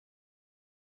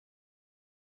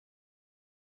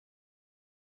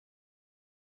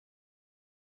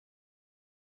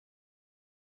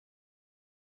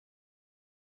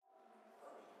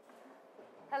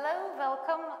Hello,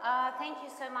 welcome. Thank you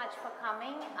so much for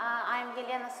coming. I'm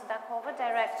Iwona Blazwick,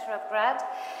 director of GRAD,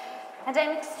 and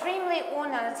I'm extremely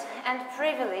honored and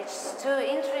privileged to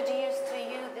introduce to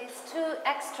you these two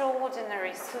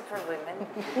extraordinary superwomen,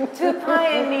 two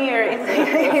pioneers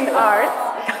in art,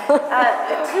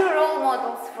 two role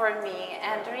models for me,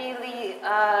 and really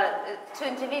two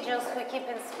individuals who keep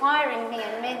inspiring me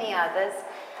and many others.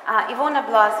 Iwona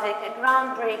Blazwick, a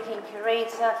groundbreaking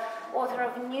curator, author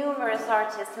of numerous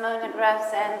artist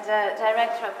monographs and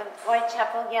director of the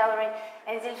Whitechapel Gallery,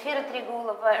 and Zelfira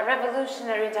Tregulova, a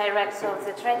revolutionary director of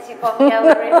the Tretyakov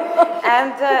Gallery,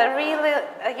 and really,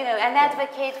 an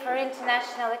advocate for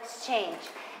international exchange.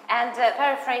 And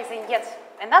paraphrasing yet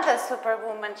another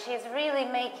superwoman, she's really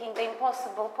making the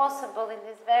impossible possible in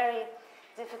these very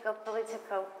difficult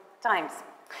political times.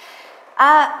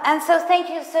 And so thank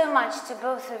you so much to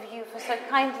both of you for so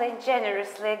kindly and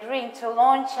generously agreeing to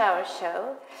launch our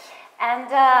show. And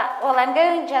well, I'm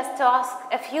going just to ask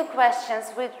a few questions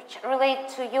which relate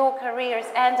to your careers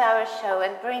and our show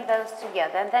and bring those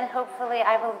together. And then hopefully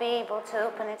I will be able to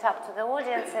open it up to the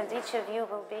audience and each of you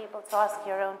will be able to ask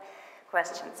your own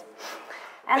questions.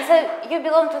 And so you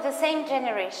belong to the same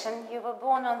generation, you were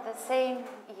born on the same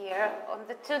year, on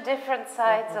the two different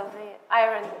sides of the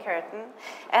Iron Curtain,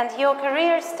 and your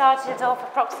career started off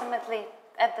approximately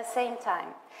at the same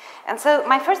time. And so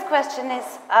my first question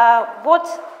is, what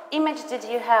image did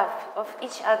you have of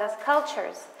each other's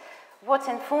cultures? What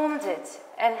informed it,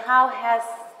 and how has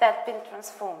that been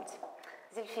transformed?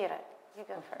 Zelfira, you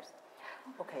go first.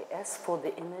 Okay, as for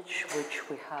the image which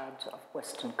we had of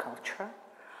Western culture,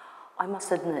 I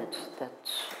must admit that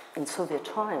in Soviet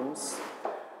times,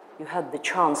 you had the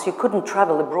chance, you couldn't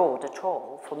travel abroad at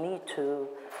all. For me to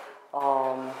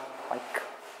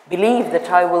believe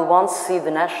that I will once see the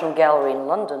National Gallery in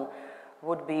London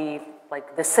would be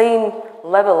like the same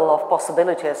level of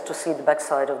possibility as to see the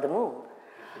backside of the moon.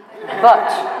 But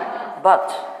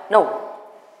no,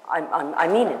 I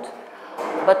mean it.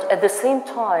 But at the same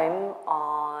time,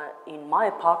 in my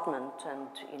apartment and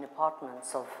in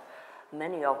apartments of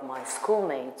many of my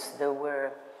schoolmates, there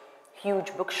were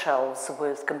huge bookshelves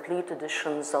with complete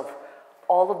editions of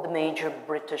all of the major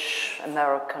British,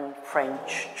 American,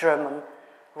 French, German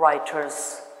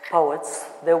writers, poets.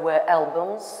 There were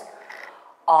albums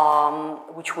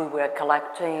which we were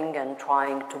collecting and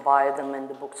trying to buy them in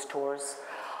the bookstores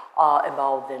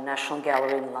about the National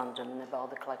Gallery in London,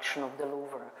 about the collection of the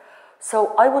Louvre.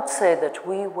 So I would say that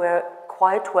we were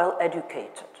quite well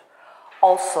educated.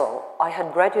 Also, I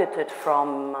had graduated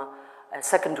from a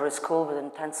secondary school with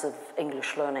intensive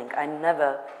English learning. I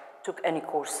never took any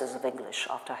courses of English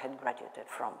after I had graduated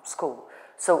from school.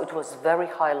 So it was very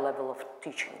high level of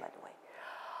teaching, by the way.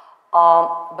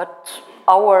 But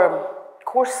our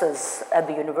courses at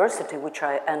the university, which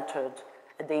I entered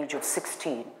at the age of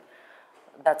 16,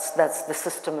 that's the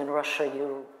system in Russia.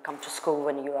 You come to school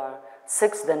when you are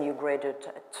 6, then you graduate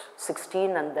at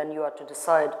 16, and then you are to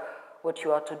decide what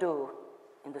you are to do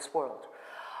in this world.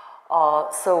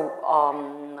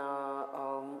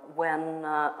 When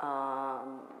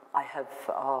I have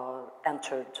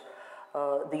entered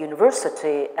the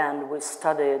university and we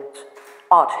studied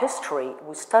art history,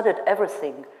 we studied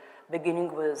everything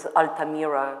beginning with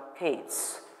Altamira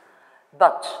caves.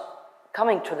 But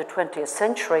coming to the 20th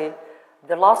century,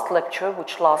 the last lecture,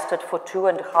 which lasted for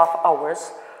 2.5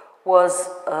 hours, was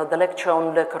the lecture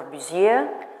on Le Corbusier,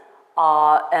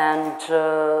 and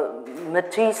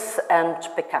Matisse and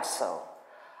Picasso.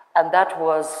 And that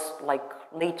was like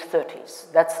late 30s.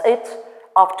 That's it.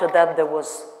 After that, there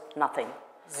was nothing,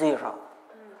 zero.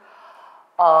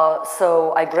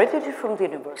 So I graduated from the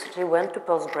university, went to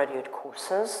postgraduate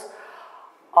courses.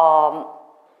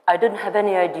 I didn't have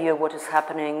any idea what is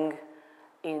happening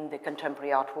in the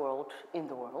contemporary art world, in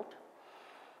the world.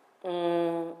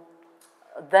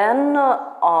 Then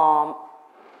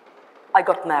I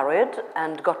got married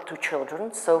and got 2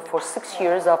 children. So for 6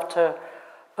 years after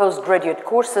postgraduate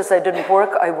courses, I didn't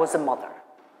work. I was a mother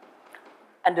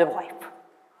and a wife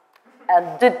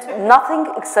and did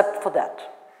nothing except for that.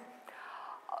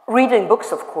 Reading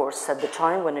books, of course, at the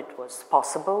time when it was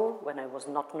possible, when I was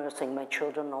not nursing my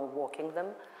children or walking them,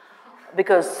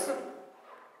 because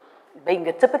being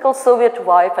a typical Soviet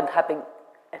wife and having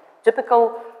a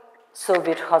typical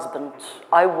Soviet husband,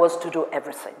 I was to do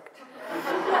everything.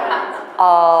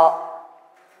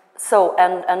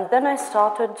 And then I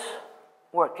started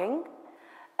working,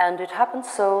 and it happened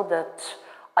so that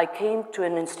I came to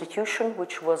an institution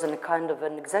which was in a kind of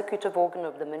an executive organ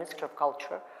of the Ministry of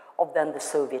Culture of then the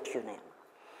Soviet Union.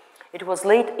 It was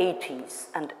late 80s,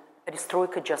 and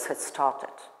Perestroika just had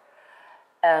started.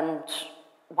 And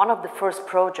one of the first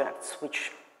projects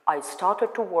which I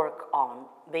started to work on,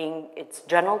 being its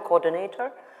general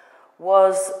coordinator,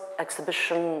 was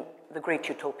exhibition The Great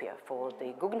Utopia for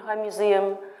the Guggenheim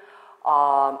Museum.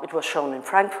 It was shown in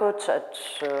Frankfurt at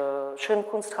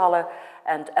Schönkunsthalle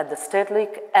and at the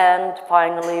Stedelijk, and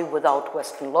finally, without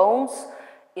Western loans,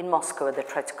 in Moscow at the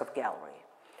Tretyakov Gallery.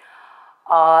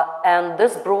 And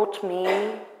this brought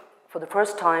me, for the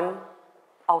first time,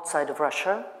 outside of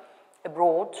Russia,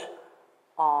 abroad,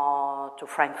 to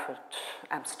Frankfurt,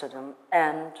 Amsterdam,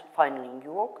 and finally New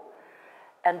York.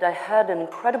 And I had an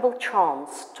incredible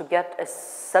chance to get a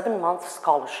 7-month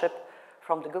scholarship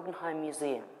from the Guggenheim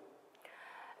Museum.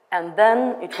 And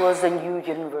then it was a new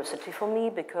university for me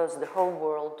because the whole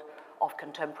world of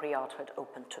contemporary art had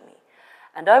opened to me.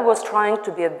 And I was trying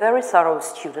to be a very thorough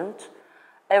student.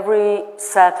 Every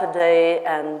Saturday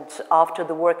and after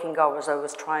the working hours, I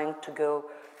was trying to go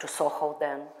to Soho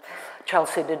then.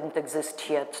 Chelsea didn't exist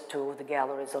yet, to the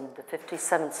galleries on the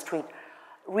 57th Street,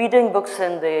 reading books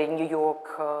in the New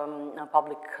York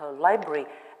Public Library,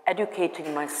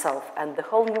 educating myself, and the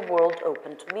whole new world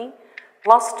opened to me.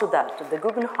 Plus to that, the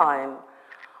Guggenheim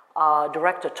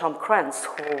director, Tom Krantz,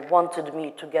 who wanted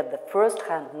me to get the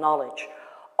first-hand knowledge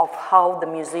of how the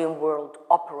museum world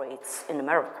operates in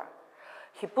America.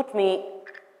 He put me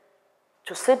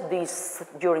to sit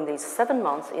during these 7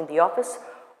 months in the office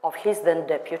of his then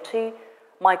deputy,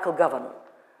 Michael Govan,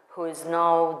 who is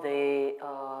now the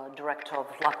director of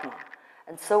LACMA.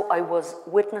 And so I was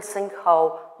witnessing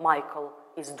how Michael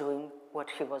is doing what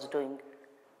he was doing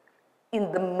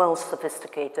in the most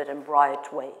sophisticated and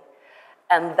bright way.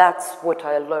 And that's what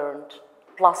I learned,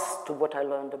 plus to what I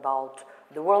learned about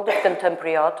the world of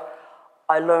contemporary art.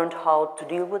 I learned how to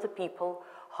deal with the people,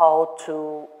 how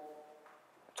to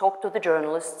talk to the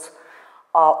journalists,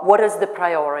 what is the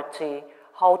priority,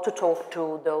 how to talk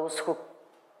to those who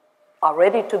are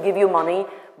ready to give you money,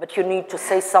 but you need to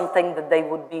say something that they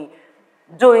would be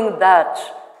doing that,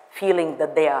 feeling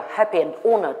that they are happy and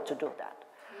honored to do that.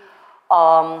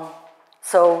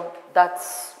 So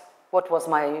that's what was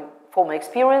my former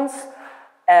experience,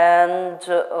 and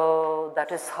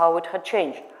that is how it had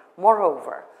changed.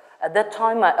 Moreover, at that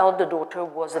time, my elder daughter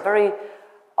was a very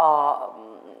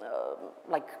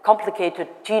complicated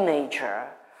teenager,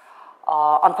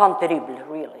 enfant terrible,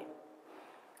 really.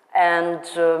 And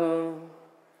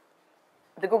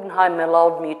the Guggenheim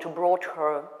allowed me to bring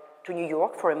her to New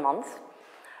York for a month,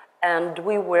 and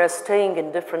we were staying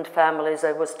in different families.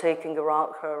 I was taking her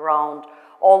around.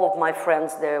 All of my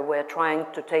friends there were trying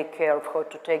to take care of her,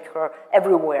 to take her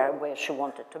everywhere where she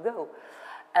wanted to go.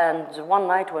 And one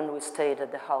night when we stayed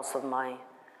at the house of my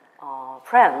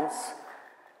friends,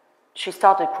 she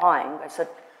started crying. I said,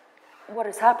 "What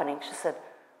is happening?" She said,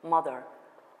 "Mother,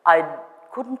 I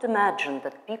couldn't imagine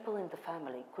that people in the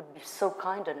family could be so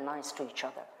kind and nice to each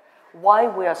other. Why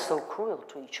we are so cruel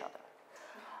to each other?"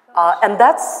 And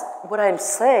that's what I'm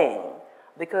saying,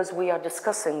 because we are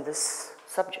discussing this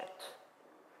subject.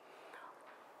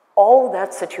 All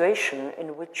that situation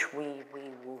in which we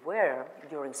were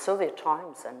during Soviet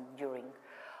times and during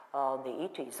the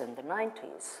 80s and the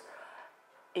 90s,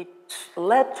 it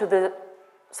led to the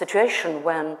situation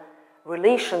when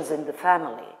relations in the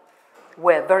family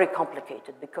were very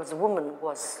complicated, because a woman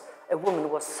was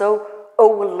so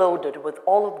overloaded with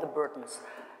all of the burdens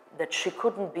that she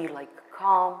couldn't be like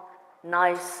calm,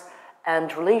 nice,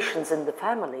 and relations in the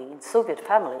family, in Soviet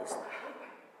families,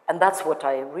 and that's what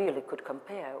I really could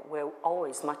compare, were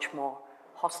always much more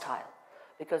hostile,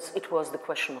 because it was the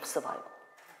question of survival.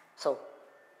 So.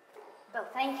 Well,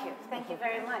 thank you. Thank you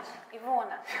very much.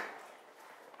 Iwona.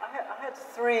 I had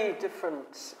 3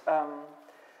 different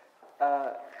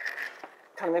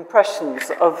kind of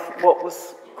impressions of what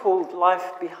was called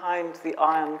life behind the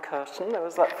Iron Curtain. There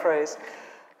was that phrase.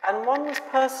 And one was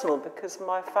personal, because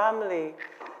my family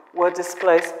were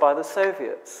displaced by the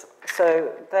Soviets.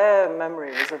 So their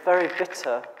memory was a very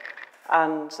bitter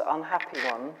and unhappy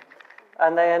one.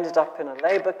 And they ended up in a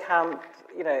labor camp,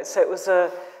 you know, so it was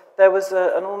there was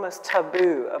an almost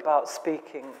taboo about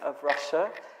speaking of Russia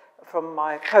from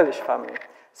my Polish family.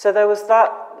 So there was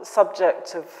that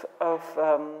subject of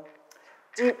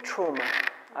deep trauma,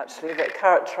 actually, that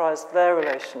characterized their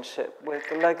relationship with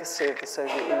the legacy of the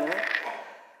Soviet Union.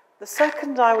 The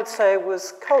second, I would say,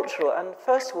 was cultural. And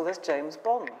first of all, there's James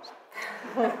Bond.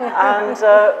 And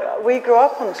we grew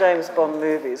up on James Bond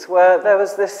movies where there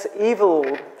was this evil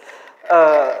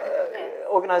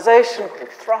organization called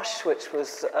Thrush, which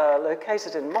was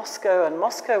located in Moscow. And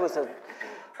Moscow was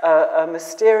a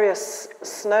mysterious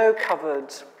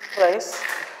snow-covered place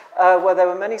where there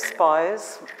were many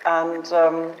spies and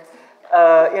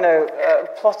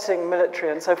plotting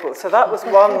military and so forth. So that was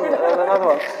one, another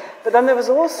one. But then there was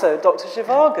also Dr.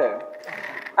 Zhivago,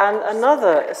 and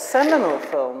another seminal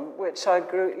film which I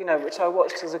which I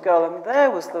watched as a girl, and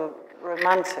there was the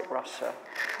romantic Russia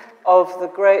of the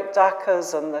great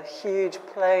dachas and the huge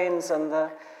plains and the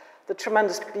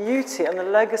tremendous beauty and the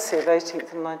legacy of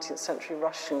 18th and 19th century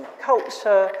Russian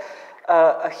culture,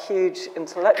 a huge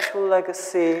intellectual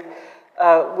legacy.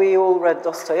 We all read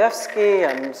Dostoevsky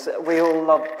and we all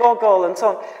loved Gogol and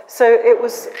so on. So it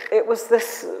was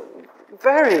this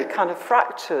very kind of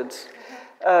fractured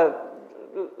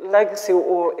legacy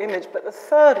or image. But the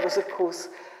third was, of course,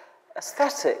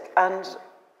 aesthetic and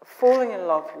falling in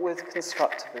love with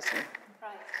constructivism.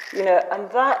 Right. And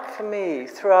that for me,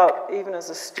 throughout, even as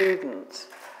a student,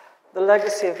 the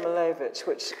legacy of Malevich,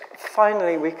 which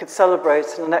finally we could celebrate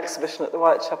in an exhibition at the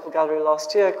Whitechapel Gallery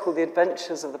last year called The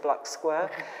Adventures of the Black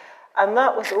Square. And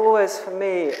that was always for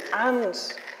me, and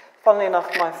funnily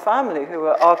enough, my family, who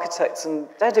were architects and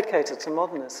dedicated to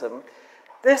modernism,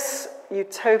 this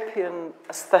utopian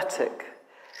aesthetic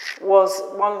was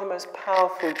one of the most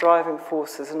powerful driving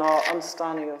forces in our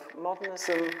understanding of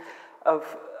modernism,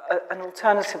 of an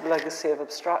alternative legacy of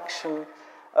abstraction,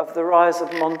 of the rise of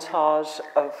montage,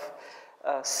 of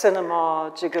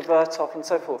cinema, Jigar Vertov, and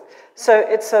so forth. So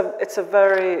it's a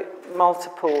very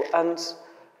multiple and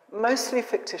mostly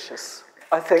fictitious,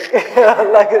 I think,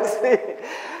 legacy.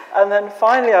 And then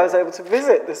finally I was able to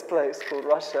visit this place called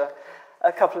Russia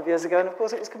a couple of years ago, and of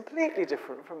course it was completely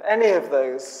different from any of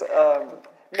those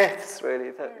myths,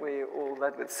 really, that we all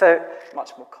led with. So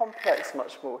much more complex,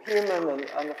 much more human,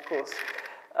 and of course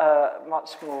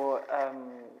much more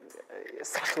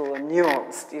subtle and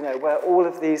nuanced, where all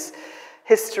of these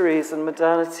histories and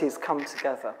modernities come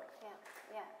together.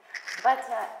 Yeah. But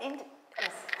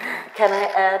yes. Can I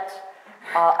add,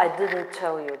 I didn't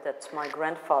tell you that my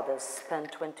grandfather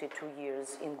spent 22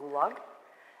 years in Gulag,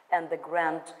 and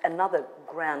another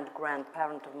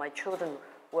grandparent of my children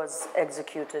was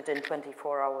executed in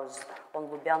 24 hours on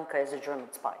Lubyanka as a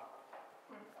German spy.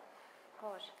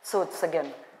 Gosh. So it's,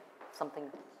 again, something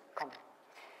common.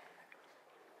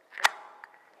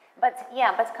 But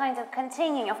kind of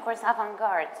continuing, of course,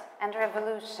 avant-garde and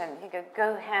revolution,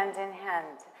 go hand in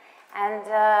hand.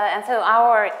 And so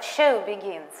our show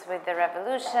begins with the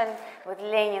revolution, with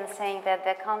Lenin saying that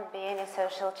there can't be any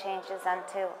social changes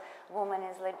until woman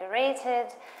is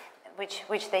liberated,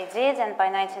 which they did, and by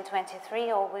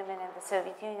 1923 all women in the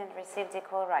Soviet Union received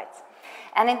equal rights.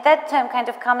 And in that term, kind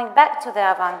of coming back to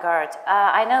the avant-garde,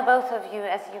 I know both of you,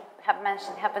 as you have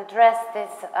mentioned, have addressed this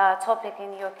topic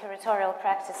in your curatorial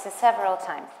practices several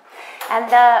times. And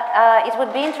it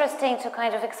would be interesting to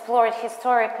kind of explore it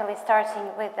historically,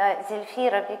 starting with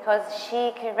Zelfira, because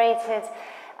she curated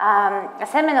a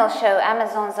seminal show,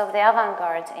 Amazons of the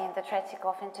Avant-Garde, in the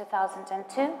Tretyakov in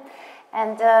 2002.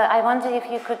 And I wonder if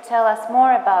you could tell us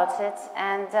more about it,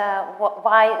 and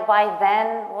why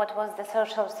then, what was the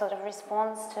social sort of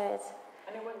response to it?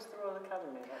 And it went to the Royal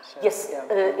Academy, that show. Yes,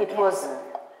 it was.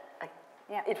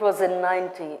 It was in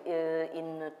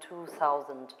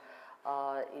 2000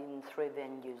 in 3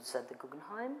 venues at the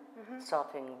Guggenheim,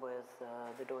 starting with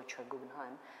the Deutsche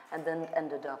Guggenheim, and then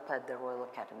ended up at the Royal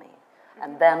Academy.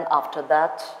 And then after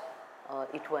that,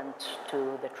 it went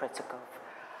to the Tretyakov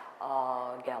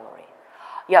Gallery.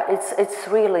 Yeah, it's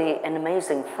really an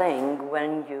amazing thing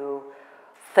when you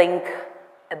think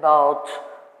about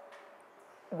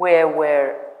where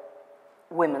were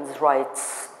women's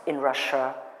rights in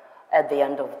Russia at the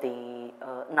end of the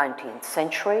 19th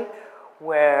century,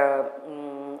 where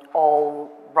all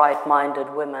bright-minded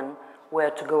women were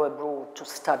to go abroad to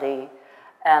study,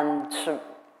 and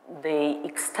the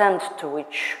extent to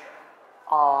which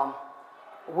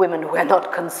women were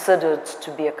not considered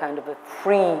to be a kind of a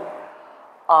free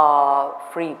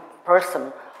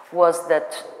person was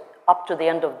that up to the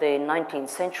end of the 19th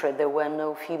century, there were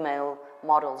no female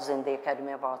models in the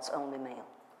Academy of Arts, only male.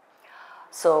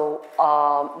 So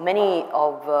many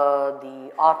of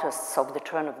the artists of the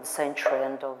turn of the century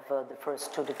and of the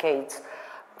first 2 decades,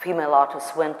 female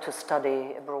artists went to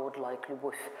study abroad, like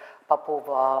Lyubov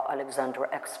Popova, Alexandra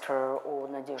Exter, or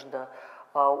Nadezhda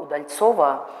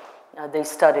Udaltsova. They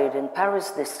studied in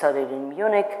Paris, they studied in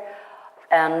Munich,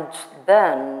 and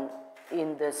then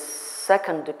in the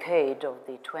second decade of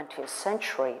the 20th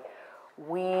century,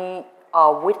 we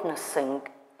are witnessing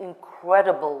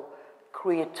incredible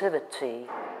creativity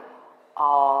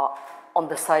on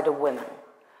the side of women.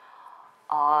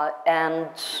 And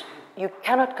you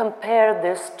cannot compare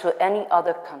this to any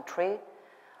other country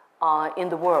in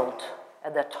the world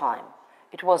at that time.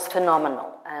 It was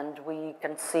phenomenal, and we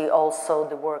can see also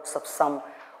the works of some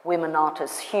women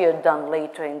artists here done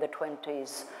later in the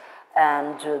 20s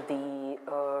and the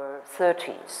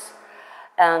 30s.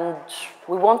 And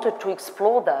we wanted to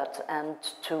explore that and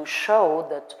to show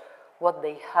that what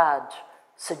they had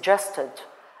suggested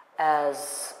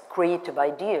as creative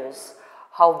ideas,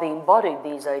 how they embodied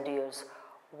these ideas,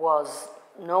 was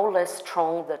no less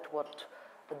strong than what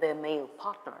their male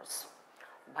partners.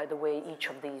 By the way, each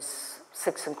of these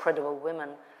 6 incredible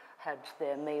women had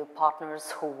their male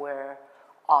partners who were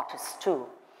artists too.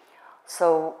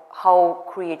 So how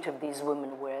creative these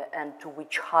women were and to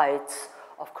which heights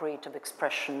of creative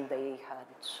expression they had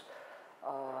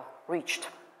reached.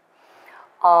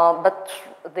 But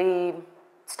the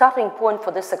starting point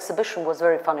for this exhibition was a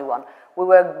very funny one. We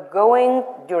were going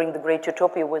during the Great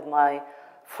Utopia with my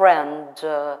friend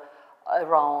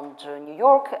around New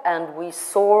York, and we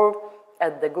saw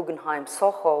at the Guggenheim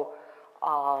Soho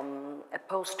a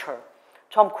poster,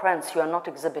 "Tom Cranz, you are not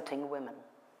exhibiting women."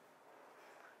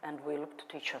 And we looked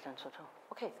at each other and said, oh,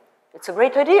 okay, it's a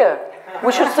great idea.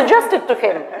 We should suggest it to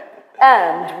him.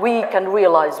 And we can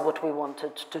realize what we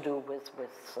wanted to do with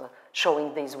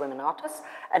showing these women artists,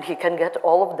 and he can get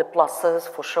all of the pluses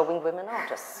for showing women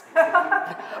artists.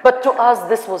 But to us,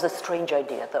 this was a strange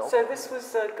idea, though. So this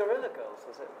was Guerrilla Girls,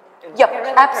 was it?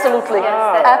 Yeah, absolutely,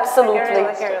 absolutely,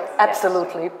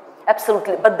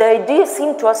 absolutely. But the idea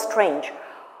seemed to us strange,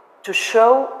 to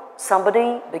show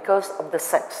somebody because of the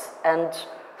sex, and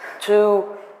to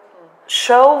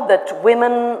show that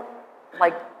women,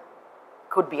 like,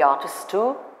 could be artists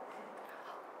too.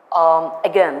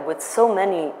 Again, with so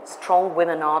many strong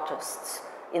women artists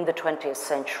in the 20th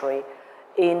century,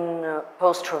 in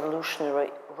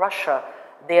post-revolutionary Russia,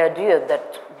 the idea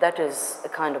that that is a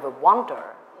kind of a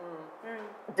wonder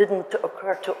didn't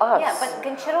occur to us. Yeah, but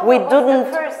Goncharova was the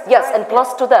first. Yes, and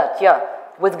plus to that, yeah,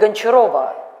 with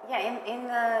Goncharova. Yeah, in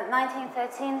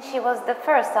 1913, she was the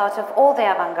first out of all the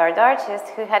avant-garde artists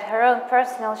who had her own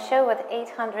personal show with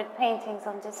 800 paintings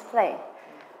on display.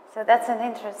 So that's an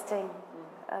interesting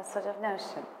sort of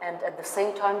notion. And at the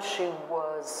same time, she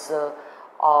was a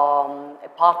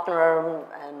partner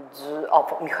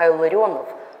of Mikhail Larionov,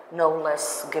 no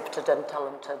less gifted and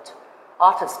talented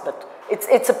artist. But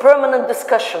it's a permanent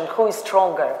discussion, who is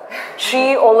stronger,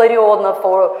 she or Larionov,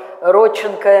 or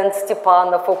Rodchenko and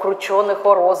Stepanov, or Khrushchev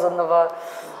or Rozanova.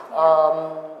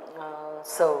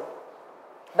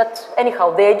 But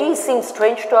anyhow, the idea seemed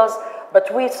strange to us,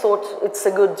 but we thought it's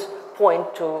a good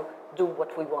point to do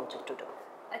what we wanted to do.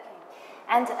 Okay,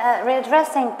 and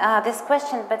readdressing this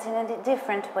question, but in a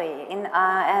different way, in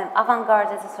avant-garde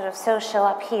as a sort of social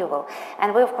upheaval,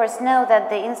 and we of course know that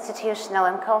the institutional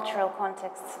and cultural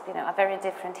contexts, are very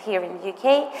different here in the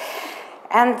UK,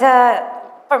 and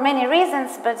for many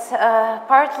reasons, but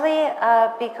partly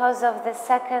because of the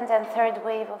second and third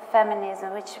wave of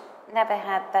feminism, which never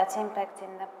had that impact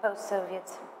in the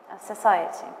post-Soviet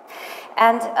society.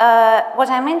 And what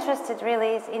I'm interested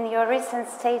really is in your recent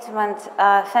statement,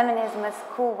 feminism is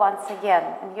cool once again,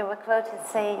 and you were quoted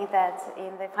saying that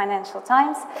in the Financial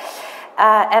Times,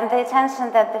 and the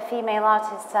attention that the female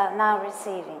artists are now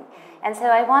receiving. And so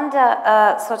I wonder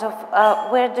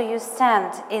where do you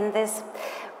stand in this?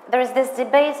 There is this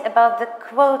debate about the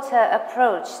quota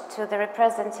approach to the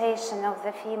representation of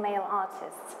the female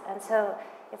artists, and so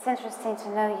it's interesting to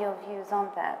know your views on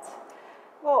that.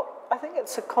 Well, I think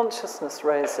it's a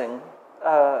consciousness-raising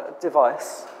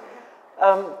device,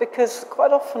 because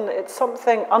quite often it's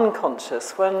something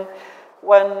unconscious when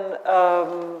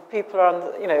people are,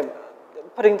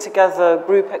 putting together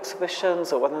group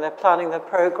exhibitions, or when they're planning their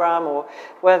program, or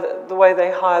the way they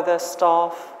hire their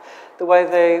staff, the way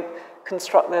they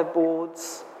construct their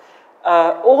boards,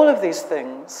 all of these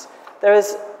things. There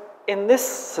is, in this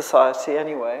society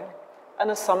anyway, an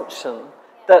assumption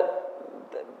that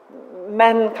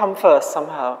men come first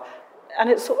somehow, and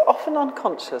it's often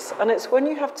unconscious, and it's when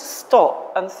you have to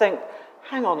stop and think,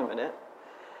 hang on a minute,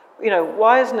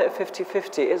 why isn't it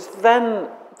 50-50? It's then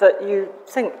that you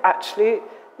think, actually,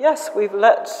 yes, we've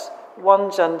let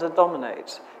one gender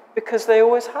dominate, because they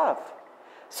always have.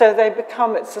 So they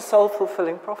become, it's a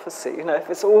self-fulfilling prophecy. If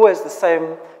it's always the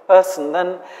same person,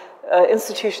 then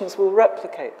institutions will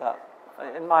replicate that,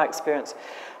 in my experience.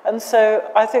 And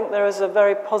so I think there is a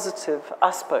very positive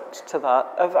aspect to that,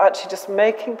 of actually just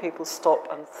making people stop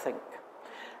and think,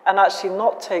 and actually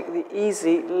not take the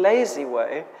easy, lazy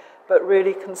way, but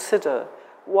really consider,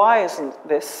 why doesn't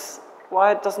this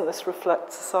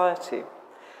reflect society?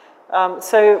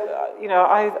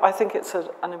 I think it's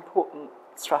an important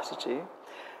strategy.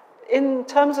 In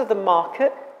terms of the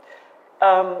market,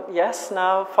 yes,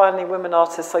 now finally women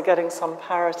artists are getting some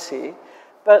parity,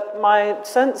 but my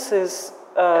sense is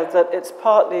that it's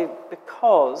partly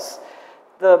because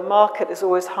the market is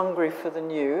always hungry for the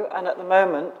new, and at the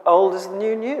moment, old is the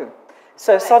new.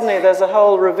 So suddenly there's a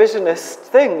whole revisionist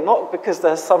thing, not because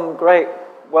there's some great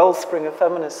wellspring of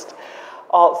feminist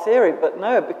art theory, but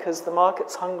no, because the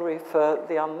market's hungry for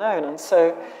the unknown. And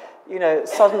so, you know,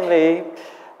 suddenly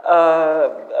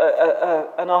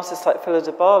an artist like Phila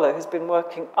de Barlo, who's been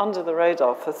working under the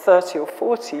radar for 30 or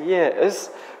 40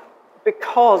 years,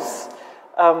 because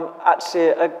actually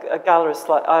a gallerist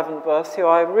like Ivan Berth, who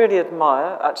I really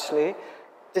admire, actually,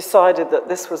 decided that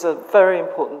this was a very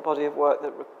important body of work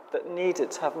that needed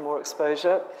to have more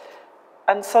exposure.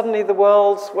 And suddenly the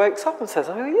world wakes up and says,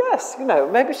 oh yes, you know,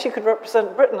 maybe she could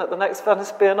represent Britain at the next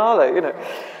Venice Biennale, you know.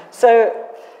 So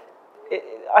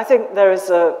I think there is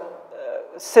a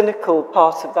cynical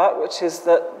part of that, which is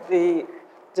that the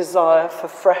desire for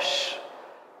fresh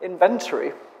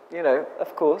inventory, you know,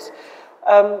 of course.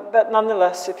 But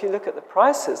nonetheless, if you look at the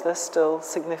prices, they're still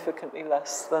significantly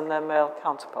less than their male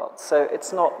counterparts. So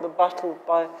it's not, the battle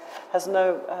has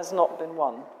not been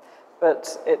won,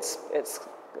 but it's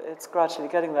gradually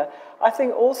getting there. I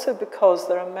think also because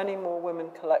there are many more women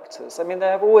collectors. I mean,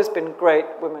 there have always been great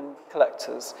women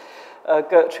collectors.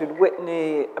 Gertrude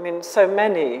Whitney, I mean, so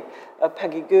many,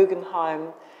 Peggy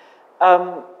Guggenheim.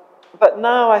 But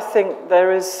now I think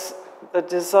there is the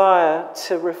desire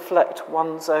to reflect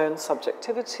one's own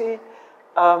subjectivity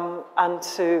and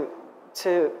to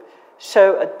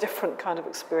show a different kind of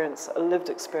experience, a lived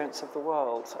experience of the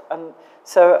world. And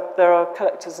so there are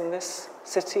collectors in this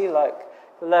city like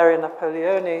Valeria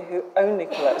Napoleoni, who only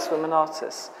collects women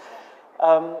artists.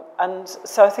 And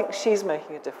so I think she's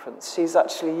making a difference. She's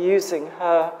actually using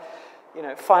her, you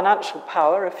know, financial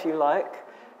power, if you like,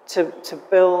 to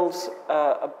build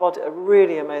a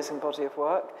really amazing body of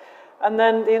work. And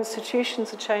then the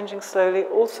institutions are changing slowly,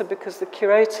 also because the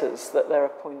curators that they're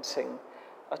appointing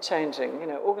are changing. You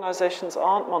know, organizations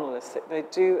aren't monolithic. They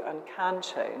do and can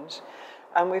change.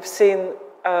 And we've seen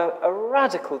a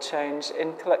radical change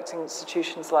in collecting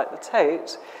institutions like the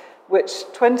Tate, which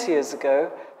 20 years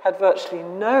ago had virtually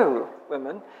no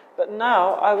women, but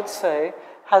now, I would say,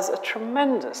 has a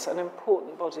tremendous and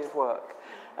important body of work.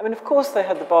 I mean, of course, they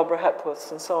had the Barbara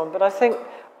Hepworths and so on, but I think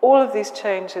all of these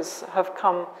changes have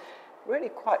come really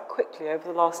quite quickly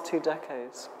over the last 2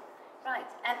 decades. Right,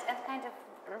 and kind of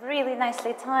really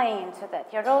nicely tying into that,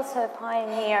 you're also a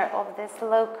pioneer of this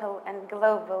local and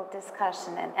global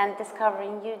discussion and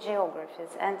discovering new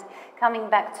geographies. And coming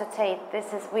back to Tate,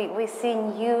 we see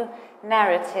new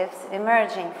narratives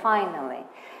emerging finally.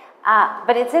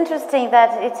 But it's interesting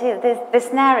that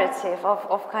this narrative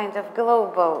of kind of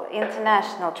global,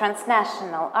 international,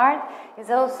 transnational art is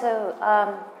also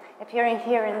appearing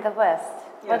here in the West.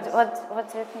 Yes.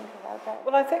 What do you think about that?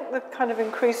 Well, I think the kind of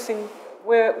increasing,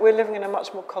 we're living in a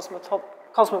much more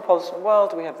cosmopolitan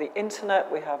world. We have the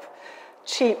internet, we have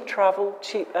cheap travel,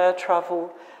 cheap air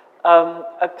travel,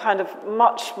 a kind of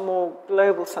much more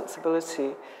global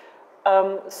sensibility.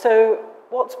 So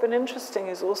what's been interesting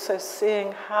is also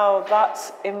seeing how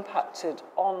that's impacted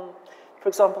on, for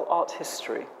example, art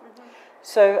history. Mm-hmm.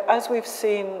 So as we've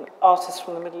seen artists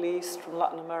from the Middle East, from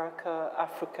Latin America,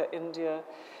 Africa, India,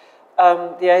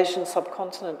 the Asian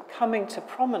subcontinent coming to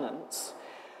prominence,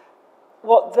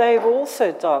 what they've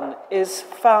also done is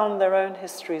found their own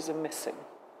histories are missing.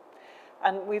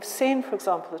 And we've seen, for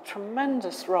example, a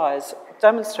tremendous rise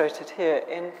demonstrated here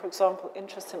in, for example,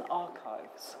 interest in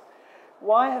archives.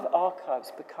 Why have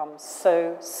archives become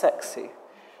so sexy?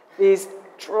 These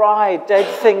dry, dead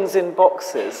things in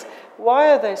boxes.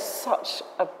 Why are they such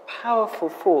a powerful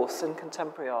force in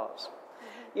contemporary art?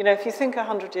 Mm-hmm. You know, if you think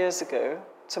 100 years ago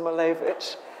to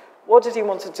Malevich, what did he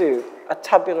want to do? A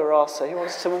tabula rasa. He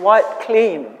wanted to wipe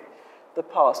clean the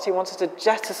past. He wanted to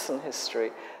jettison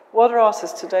history. What are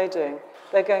artists today doing?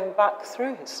 They're going back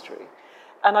through history.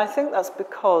 And I think that's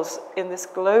because in this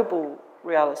global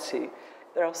reality,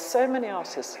 there are so many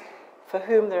artists for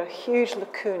whom there are huge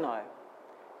lacunae.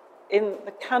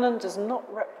 The canon does not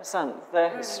represent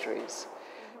their histories.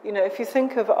 You know, if you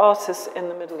think of artists in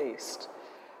the Middle East,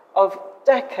 of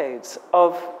decades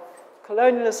of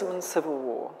colonialism and civil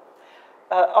war,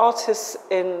 artists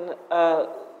in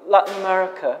Latin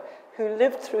America who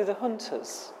lived through the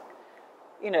juntas,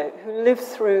 you know, who lived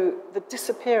through the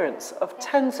disappearance of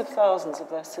tens of thousands of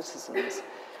their citizens,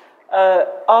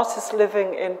 artists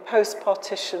living in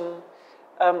post-partition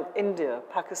India,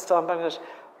 Pakistan, Bangladesh,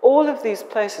 all of these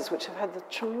places which have had the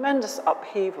tremendous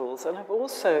upheavals and have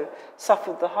also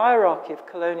suffered the hierarchy of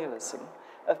colonialism,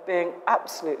 of being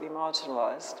absolutely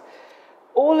marginalized.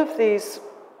 All of these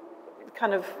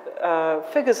kind of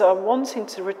figures are wanting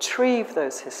to retrieve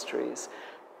those histories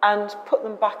and put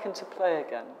them back into play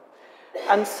again.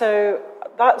 And so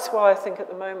that's why I think at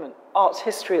the moment art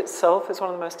history itself is one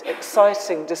of the most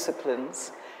exciting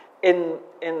disciplines in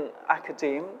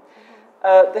academe.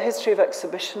 The history of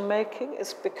exhibition making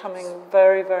is becoming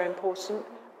very, very important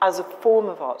as a form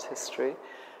of art history.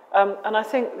 And I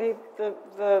think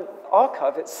the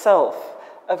archive itself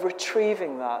of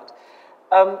retrieving that,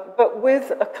 but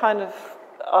with a kind of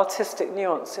artistic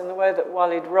nuance in the way that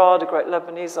Walid Rad, a great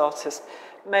Lebanese artist,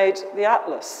 made the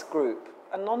Atlas group,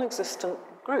 a non-existent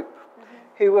group,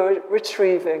 who were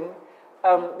retrieving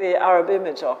the Arab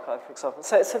Image Archive, for example.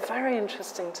 So it's a very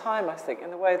interesting time, I think, in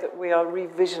the way that we are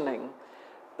revisioning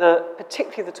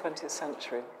particularly the 20th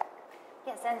century.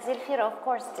 Yes, and Zelfira, of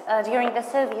course, during the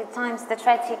Soviet times, the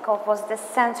Tretyakov was the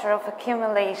center of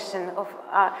accumulation of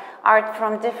art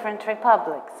from different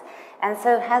republics. And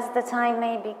so has the time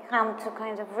maybe come to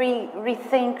kind of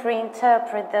rethink,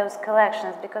 reinterpret those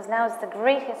collections, because now it's the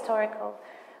great historical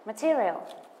material?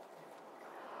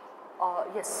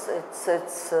 Yes,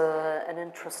 it's an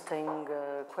interesting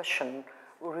question.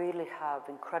 We really have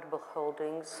incredible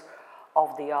holdings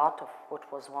of the art of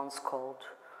what was once called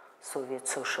Soviet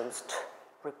Socialist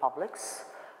republics.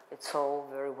 It's all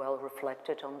very well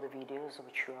reflected on the videos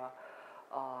which you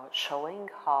are showing,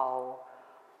 how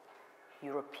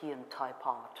European type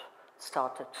art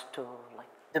started to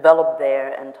develop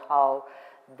there, and how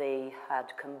they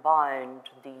had combined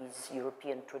these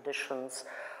European traditions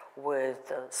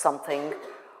with something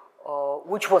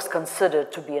which was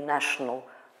considered to be a national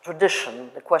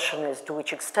tradition. The question is to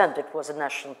which extent it was a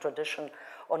national tradition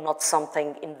or not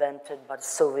something invented by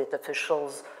Soviet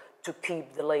officials to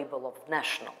keep the label of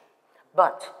national.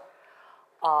 But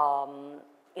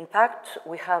in fact,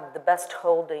 we have the best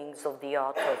holdings of the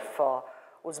art of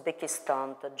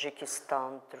Uzbekistan,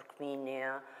 Tajikistan,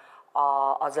 Turkmenia,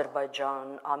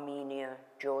 Azerbaijan, Armenia,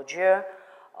 Georgia,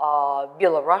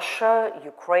 Belarus,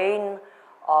 Ukraine,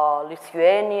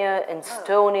 Lithuania,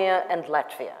 Estonia, and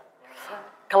Latvia.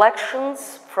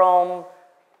 Collections from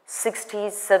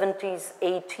 60s, 70s,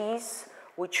 80s,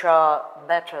 which are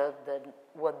better than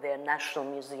what their national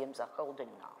museums are holding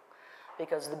now.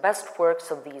 Because the best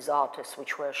works of these artists,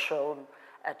 which were shown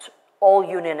at all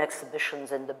Union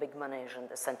exhibitions in the big manege in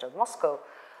the center of Moscow,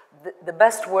 the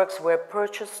best works were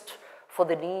purchased for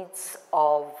the needs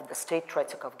of the State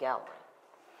Tretyakov Gallery.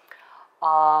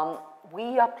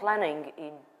 We are planning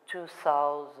in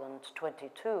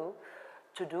 2022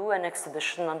 to do an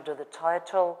exhibition under the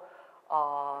title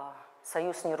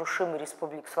Союз нерушимый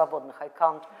Республик Свободных. I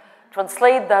can't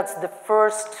translate, that's the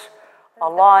first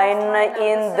line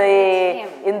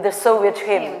in the Soviet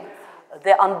hymn.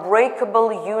 The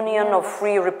unbreakable union of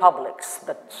free republics.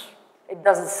 But it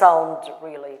doesn't sound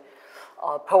really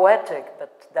poetic,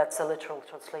 but that's a literal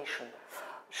translation.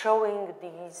 Showing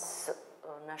these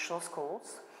national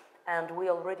schools, and we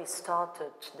already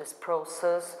started this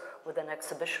process with an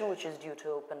exhibition which is due to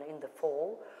open in the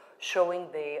fall,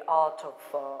 showing the art of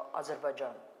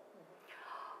Azerbaijan.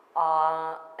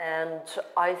 And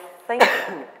I think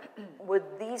with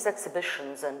these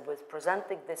exhibitions and with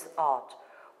presenting this art,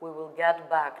 we will get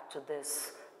back to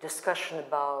this discussion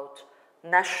about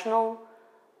national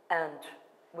and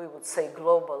we would say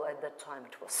global. At that time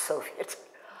it was Soviet,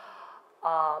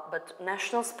 but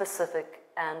national specific,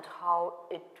 and how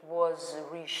it was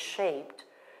reshaped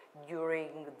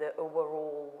during the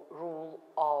overall rule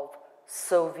of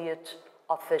Soviet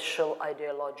official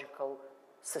ideological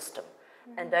system.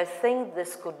 Mm-hmm. And I think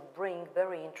this could bring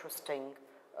very interesting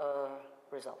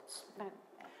results.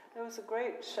 There was a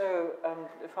great show,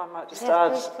 if I might just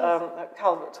add, at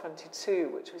Calvert 22,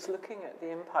 which was looking at the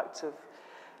impact of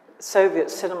Soviet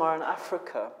cinema in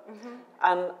Africa. Mm-hmm.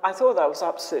 And I thought that was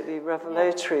absolutely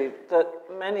revelatory, that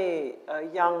many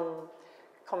young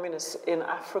communists in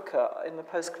Africa in the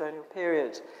post-colonial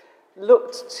period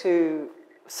looked to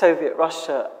Soviet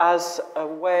Russia as a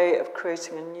way of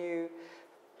creating a new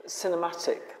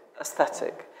cinematic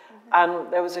aesthetic.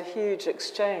 And there was a huge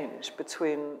exchange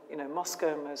between,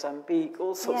 Moscow, Mozambique,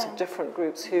 all sorts of different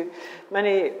groups who,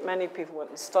 many people went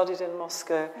and studied in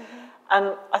Moscow. Mm-hmm.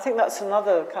 And I think that's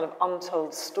another kind of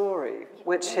untold story,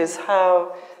 which is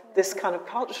how this kind of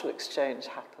cultural exchange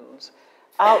happened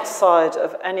outside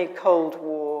of any Cold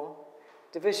War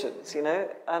divisions,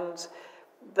 and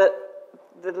that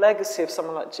the legacy of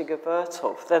someone like Dziga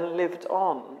Vertov then lived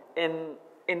on in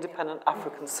independent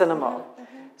African cinema.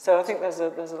 Mm-hmm. So I think there's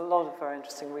a lot of very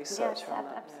interesting research around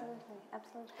that.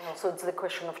 Absolutely. Also, it's the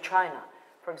question of China.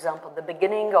 For example, the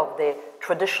beginning of the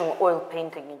traditional oil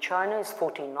painting in China is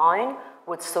 1949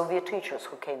 with Soviet teachers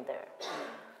who came there.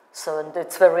 So, and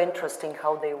it's very interesting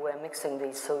how they were mixing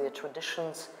these Soviet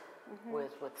traditions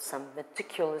with some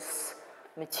meticulous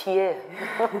métier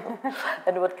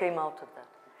and what came out of that.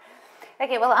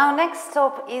 Okay, well, our next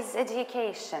stop is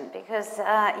education, because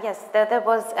yes, there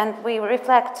was, and we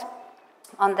reflect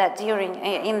on that during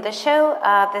in the show,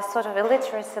 this sort of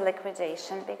illiteracy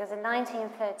liquidation, because in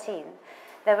 1913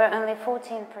 there were only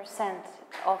 14%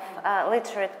 of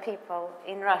literate people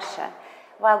in Russia,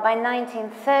 while by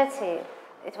 1930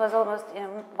 it was almost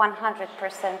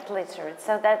 100% literate.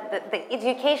 So that the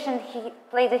education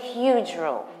played a huge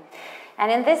role. And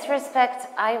in this respect,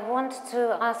 I want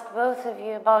to ask both of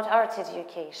you about art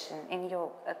education in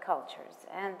your cultures.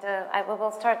 And I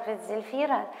will start with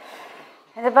Zelfira.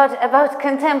 And about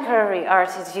contemporary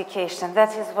art education,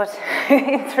 that is what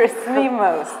interests me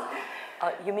most.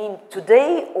 You mean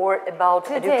today or about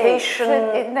education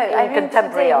in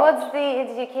contemporary today, art? What's the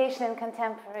education in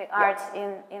contemporary art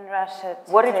in Russia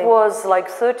today? What it was like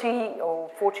 30 or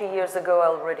 40 years ago, I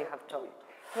already have told.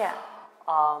 Yeah.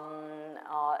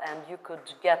 And you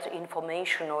could get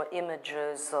information or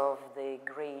images of the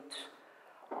great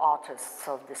artists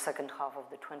of the second half of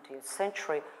the 20th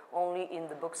century only in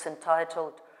the books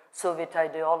entitled Soviet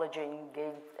Ideology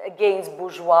Against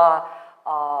Bourgeois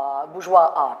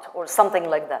Art, or something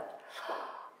like that.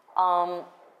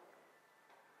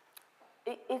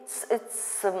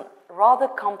 It's a rather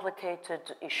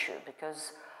complicated issue,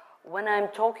 because when I'm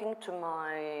talking to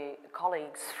my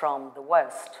colleagues from the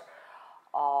West,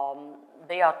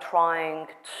 they are trying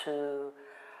to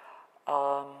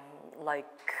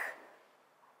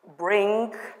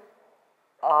bring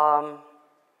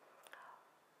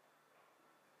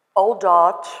old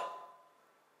art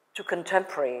to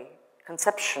contemporary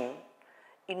conception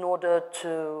in order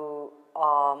to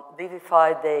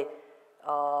vivify the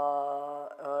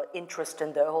interest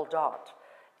in the old art.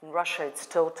 In Russia, it's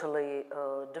totally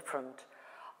different.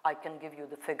 I can give you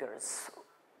the figures.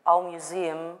 Our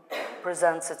museum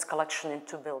presents its collection in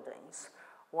two buildings.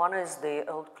 One is the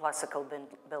old classical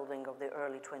building of the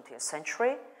early 20th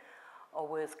century,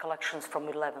 with collections from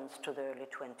 11th to the early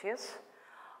 20th.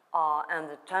 And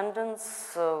the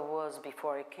attendance was,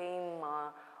 before I came,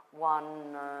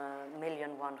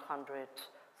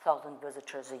 1,100,000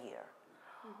 visitors a year.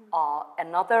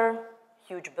 Another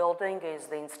huge building is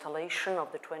the installation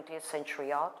of the 20th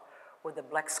century art with the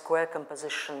black square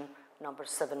composition number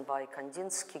 7 by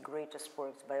Kandinsky, greatest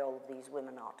works by all of these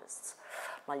women artists,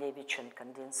 Malevich and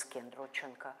Kandinsky and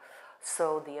Rodchenko.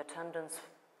 So the attendance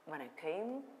when I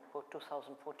came for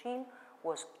 2014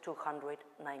 was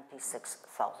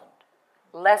 296,000.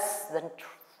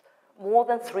 More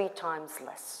than 3 times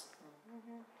less.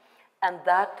 And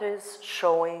that is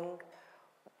showing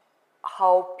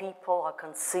how people are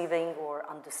conceiving or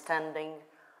understanding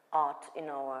art in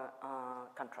our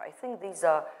country. I think these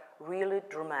are really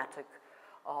dramatic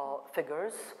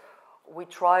figures. We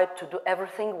try to do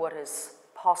everything what is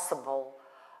possible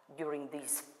during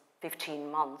these 15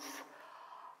 months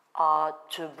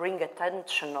to bring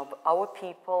attention of our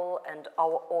people and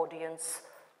our audience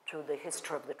to the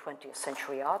history of the 20th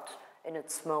century art in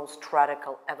its most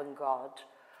radical avant-garde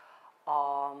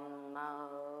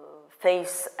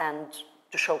face, and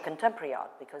to show contemporary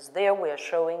art, because there we are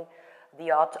showing the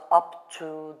art up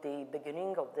to the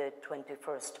beginning of the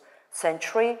 21st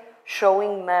century,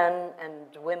 showing men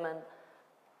and women,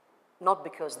 not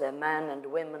because they're men and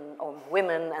women, or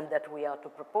women and that we are to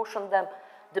proportion them,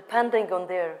 depending on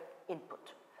their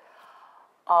input.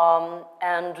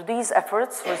 And these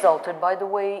efforts resulted, by the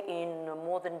way, in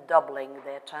more than doubling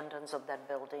the attendance of that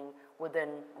building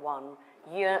within 1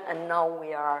 year, and now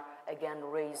we are again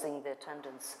raising the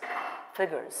attendance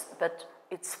figures. But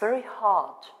it's very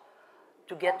hard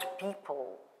to get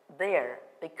people there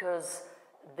because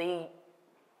they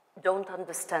don't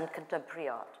understand contemporary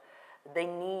art. They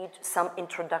need some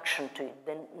introduction to it.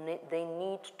 They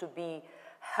need to be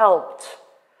helped.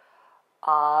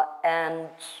 And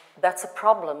that's a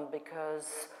problem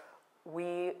because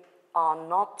we are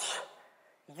not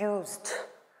used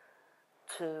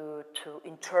to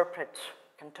interpret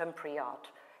contemporary art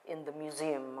in the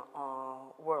museum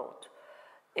world.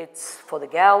 It's for the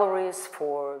galleries,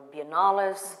 for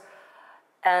biennales,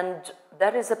 and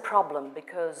that is a problem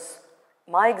because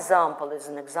my example is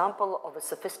an example of a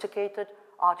sophisticated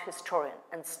art historian,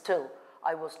 and still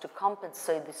I was to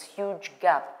compensate this huge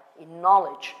gap in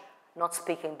knowledge, not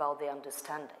speaking about the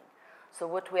understanding. So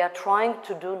what we are trying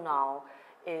to do now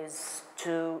is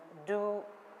to do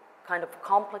kind of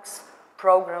complex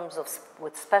programs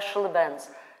with special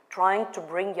events, trying to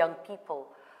bring young people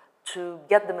to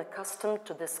get them accustomed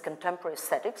to this contemporary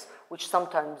aesthetics, which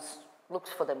sometimes looks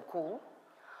for them cool,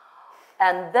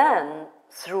 and then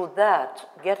through that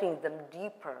getting them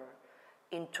deeper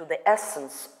into the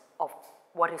essence of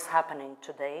what is happening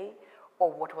today,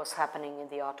 or what was happening in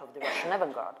the art of the Russian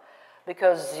avant-garde.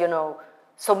 Because, you know,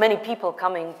 so many people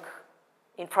coming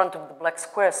in front of the black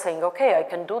square saying, okay, I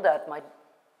can do that, my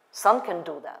son can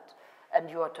do that. And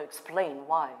you are to explain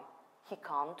why he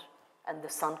can't and the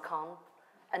son can't,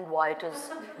 and why it is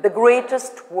the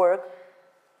greatest work,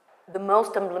 the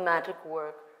most emblematic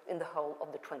work in the whole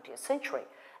of the 20th century.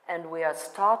 And we are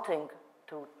starting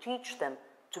to teach them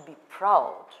to be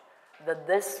proud that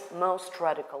this most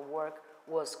radical work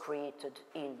was created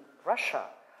in Russia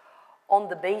on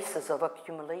the basis of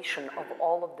accumulation of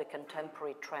all of the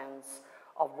contemporary trends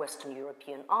of Western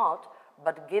European art,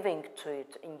 but giving to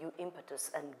it a new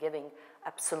impetus and giving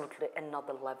absolutely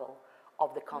another level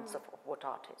of the concept of what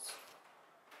art is.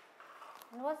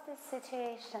 And was this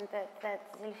situation that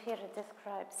Zelfira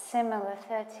described similar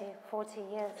 30, 40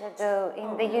 years ago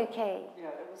in the UK? Yeah,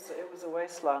 it was a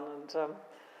wasteland. And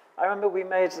I remember we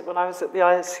made, when I was at the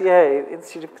ICA,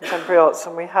 Institute of Contemporary Arts,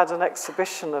 and we had an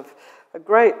exhibition of a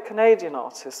great Canadian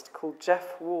artist called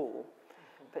Jeff Wall.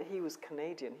 But he was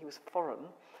Canadian, he was foreign.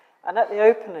 And at the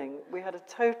opening, we had a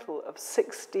total of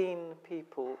 16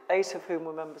 people, 8 of whom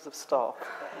were members of staff.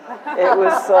 It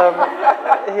was,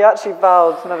 he actually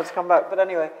vowed never to come back. But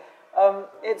anyway,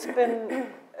 it's been,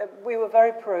 we were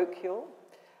very parochial,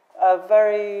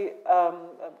 very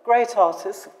great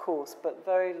artists, of course, but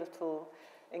very little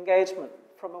engagement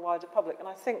from a wider public. And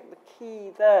I think the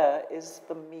key there is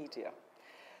the media.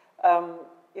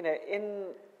 You know, in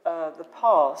the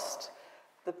past,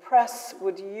 the press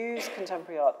would use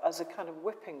contemporary art as a kind of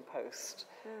whipping post.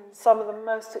 Some of the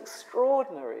most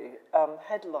extraordinary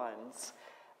headlines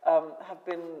have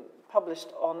been published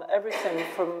on everything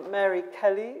from Mary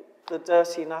Kelly, the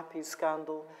dirty nappy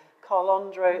scandal, Carl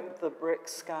Andre, the brick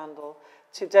scandal,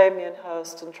 to Damien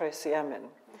Hirst and Tracy Emin,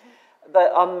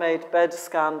 the unmade bed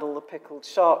scandal, the pickled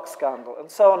shark scandal, and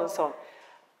so on and so on.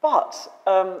 But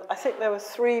I think there were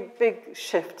 3 big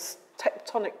shifts,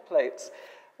 tectonic plates.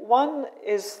 One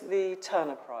is the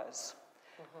Turner Prize.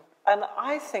 And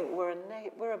I think we're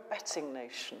a betting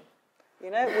nation.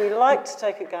 You know, we like to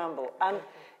take a gamble. And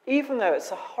even though it's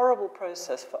a horrible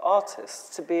process for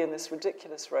artists to be in this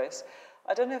ridiculous race,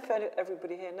 I don't know if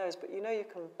everybody here knows, but you know you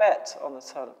can bet on the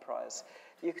Turner Prize.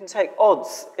 You can take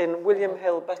odds in William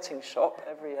Hill betting shop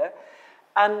every year.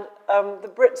 And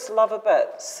the Brits love a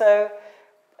bet. So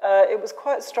it was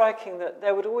quite striking that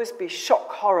there would always be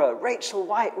shock horror, Rachel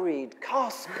Whiteread,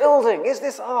 cast building, is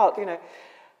this art, you know.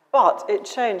 But it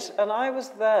changed, and I was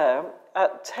there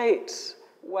at Tate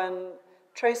when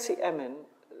Tracy Emin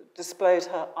displayed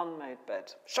her unmade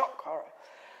bed, shock horror.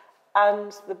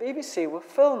 And the BBC were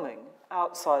filming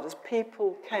outside as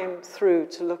people came through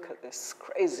to look at this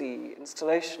crazy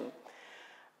installation.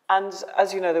 And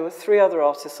as you know, there were 3 other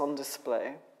artists on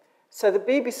display. So the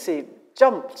BBC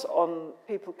jumped on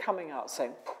people coming out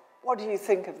saying, what do you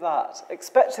think of that?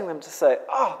 Expecting them to say,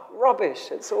 rubbish,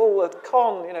 it's all a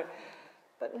con, you know.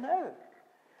 But no,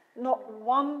 not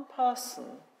one person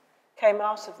came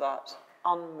out of that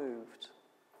unmoved.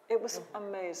 It was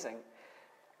amazing.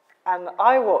 And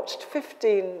I watched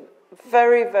 15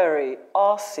 very, very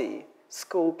arsey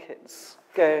school kids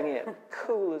going in,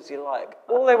 cool as you like.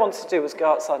 All they wanted to do was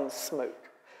go outside and smoke.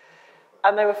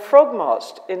 And they were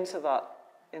frog-marched into that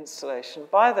installation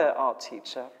by their art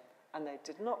teacher, and they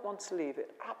did not want to leave.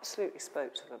 It absolutely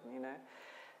spoke to them, you know.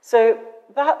 So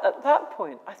at that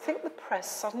point, I think the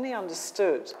press suddenly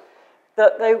understood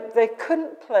that they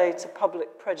couldn't play to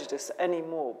public prejudice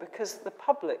anymore because the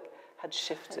public had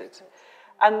shifted.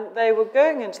 And they were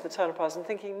going into the Turner Prize and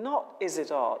thinking, not is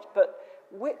it art, but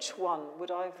which one would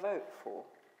I vote for?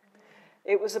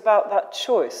 It was about that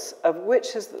choice of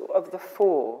which of the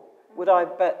 4 would I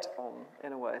bet on,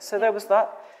 in a way. So there was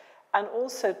that. And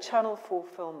also Channel 4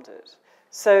 filmed it.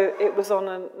 So it was on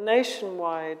a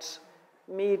nationwide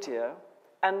media,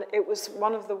 and it was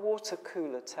one of the water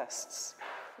cooler tests.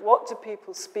 What do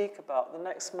people speak about the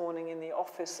next morning in the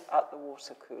office at the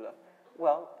water cooler?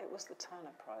 Well, it was the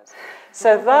Turner Prize.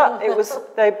 So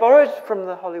they borrowed from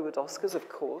the Hollywood Oscars, of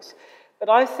course, but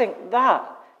I think that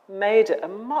made it a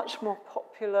much more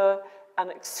popular and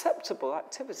acceptable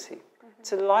activity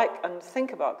to like and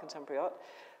think about contemporary art.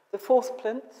 The 4th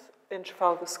plinth in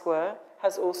Trafalgar Square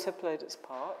has also played its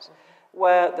part,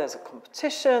 where there's a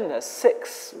competition, there's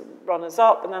 6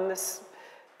 runners-up, and then this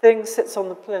thing sits on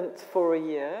the plinth for a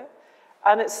year,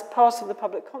 and it's part of the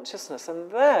public consciousness. And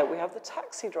there we have the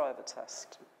taxi driver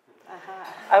test.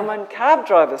 And when cab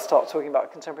drivers start talking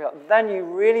about contemporary art, then you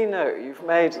really know you've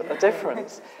made a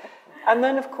difference. And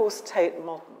then, of course, Tate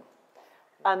Modern.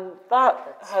 And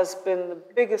that has been the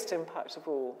biggest impact of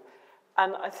all.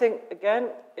 And I think, again,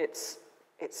 it's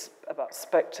it's about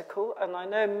spectacle, and I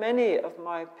know many of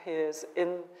my peers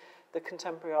in the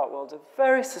contemporary art world are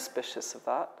very suspicious of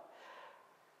that.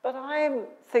 But I'm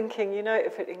thinking, you know,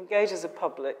 if it engages a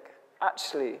public,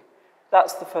 actually,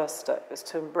 that's the first step, is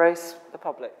to embrace the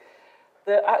public.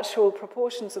 The actual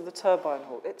proportions of the turbine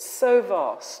hall, it's so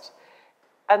vast.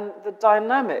 And the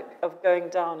dynamic of going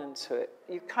down into it,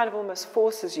 it kind of almost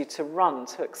forces you to run,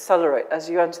 to accelerate as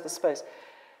you enter the space.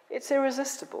 It's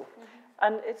irresistible,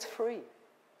 and it's free.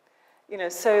 You know,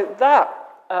 so that,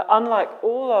 unlike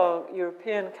all our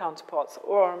European counterparts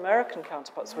or our American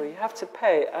counterparts, where you have to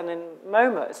pay, and in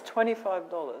MoMA it's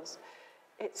 $25,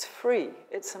 it's free.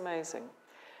 It's amazing.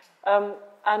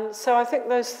 And so I think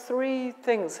those three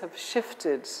things have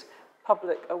shifted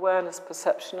public awareness,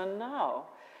 perception, and now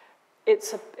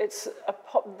it's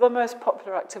the most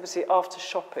popular activity after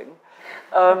shopping.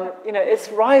 You know, it's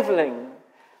rivaling,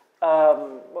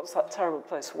 what's that terrible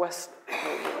place,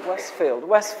 Westfield,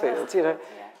 you know.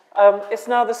 It's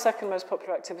now the second most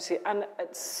popular activity, and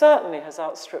it certainly has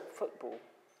outstripped football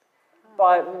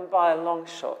by a long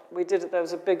shot. There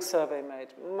was a big survey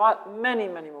made. Many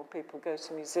more people go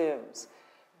to museums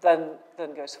than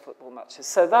go to football matches.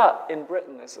 So that, in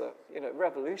Britain, is a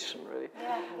revolution, really.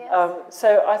 Yeah, yes.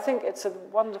 So I think it's a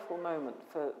wonderful moment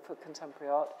for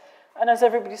contemporary art. And as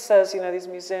everybody says, you know, these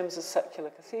museums are secular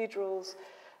cathedrals.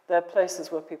 They're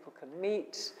places where people can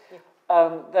meet.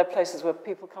 They're places where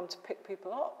people come to pick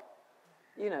people up.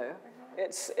 You know,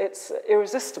 it's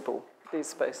irresistible, these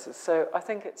spaces. So I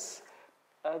think it's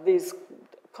these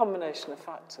combination of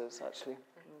factors, actually.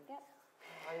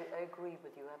 I agree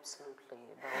with you absolutely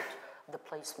about the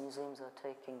place museums are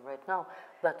taking right now.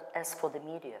 But as for the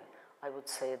media, I would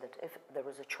say that if there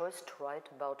is a choice to write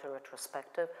about a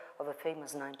retrospective of a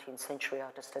famous 19th century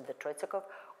artist at the Tretyakov,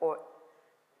 or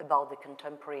about the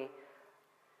contemporary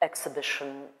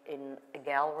exhibition in a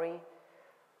gallery,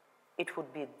 it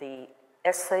would be the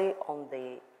essay on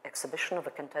the exhibition of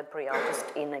a contemporary artist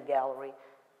in a gallery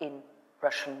in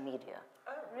Russian media.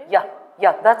 Oh, really?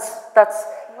 Yeah, that's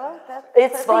well,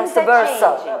 it's vice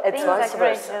versa. It's things vice are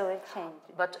versa. gradually changing.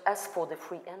 But as for the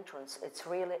free entrance, it's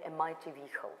really a mighty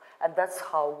vehicle. And that's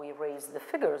how we raise the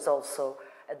figures also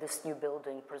at this new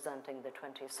building presenting the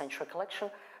 20th century collection.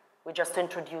 We just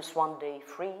introduced 1 day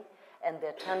free, and the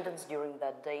attendance during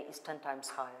that day is 10 times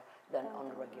higher than on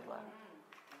a regular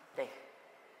day.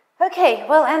 Okay,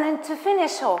 well, and then to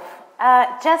finish off,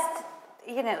 just,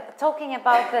 you know, talking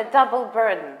about the double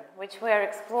burden, which we're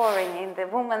exploring in the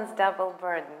woman's double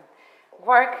burden,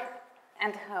 work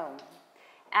and home.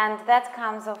 And that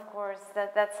comes, of course,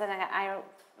 that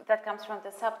comes from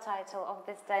the subtitle of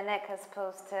this Dyneka's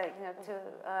post, you know,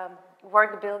 to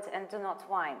work, build, and do not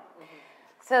whine.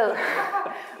 So,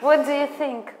 what do you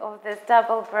think of this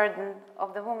double burden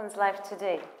of the woman's life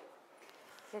today?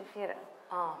 Zelfira,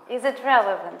 is it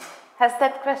relevant? Has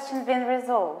that question been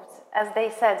resolved? As they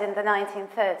said in the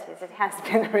 1930s, it has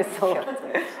been resolved.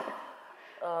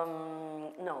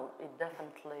 No, it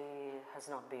definitely has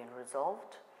not been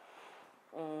resolved.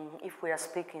 If we are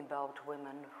speaking about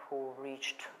women who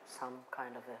reached some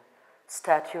kind of a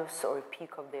status or a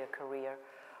peak of their career,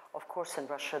 of course in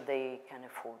Russia they can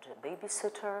afford a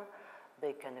babysitter,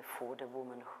 they can afford a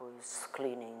woman who is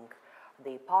cleaning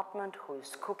the apartment, who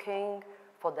is cooking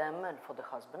for them and for the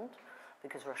husband,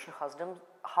 because Russian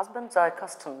husbands are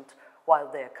accustomed while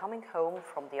they are coming home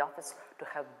from the office to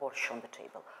have borscht on the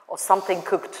table, or something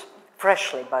cooked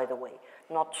freshly, by the way,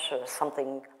 not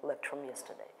something left from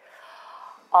yesterday.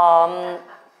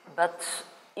 But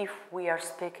if we are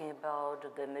speaking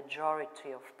about the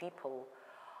majority of people,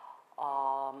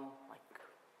 like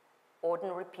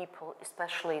ordinary people,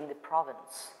 especially in the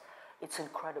province, it's an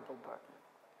incredible burden.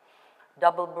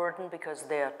 Double burden because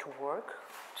they are to work,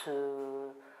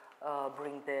 to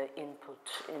bring their input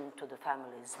into the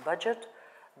family's budget,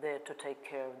 they're to take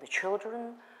care of the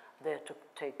children, they're to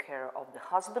take care of the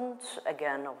husband,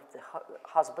 again of the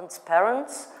husband's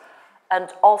parents,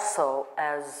 and also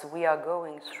as we are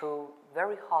going through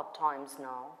very hard times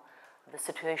now, the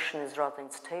situation is rather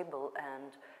unstable,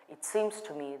 and it seems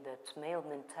to me that male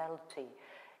mentality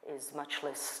is much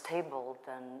less stable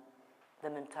than the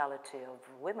mentality of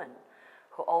women,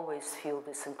 who always feel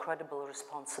this incredible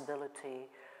responsibility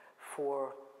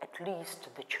for at least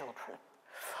the children.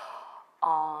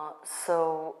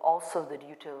 So also the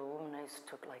duty of a woman is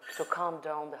to calm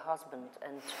down the husband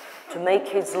and to make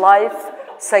his life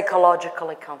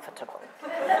psychologically comfortable.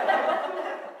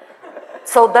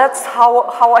 So that's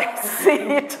how I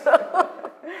see it.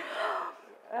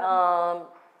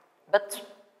 But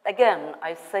again,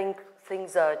 I think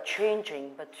things are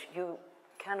changing, but you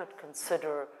cannot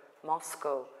consider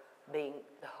Moscow being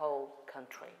the whole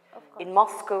country. In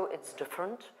Moscow, it's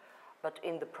different, but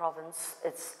in the province,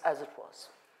 it's as it was.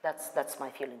 That's my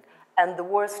feeling. And the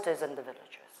worst is in the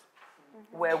villages,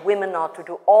 where women are to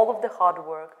do all of the hard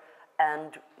work,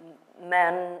 and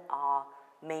men are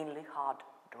mainly hard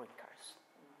drinkers.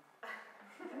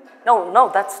 No,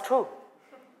 that's true.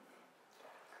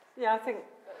 Yeah, I think,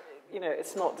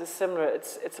 it's not dissimilar.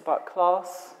 It's about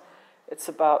class, it's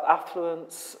about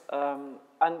affluence,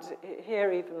 and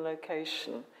here even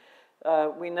location.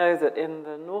 We know that in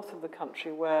the north of the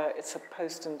country, where it's a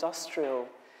post-industrial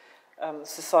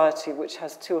society which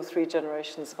has 2 or 3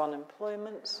 generations of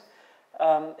unemployment,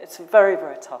 it's very,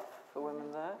 very tough for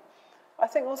women there. I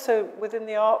think also within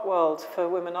the art world for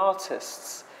women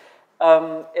artists,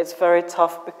 it's very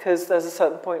tough because there's a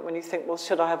certain point when you think, well,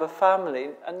 should I have a family?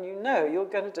 And you're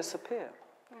going to disappear.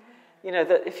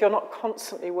 That if you're not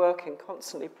constantly working,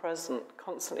 constantly present,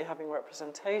 constantly having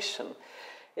representation,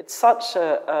 it's such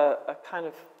a kind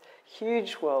of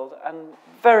huge world and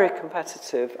very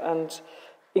competitive and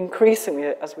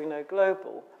increasingly, as we know,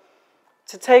 global.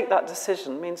 To take that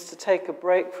decision means to take a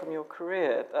break from your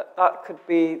career. That could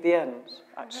be the end,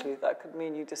 actually. That could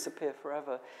mean you disappear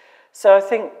forever. So I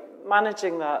think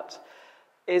managing that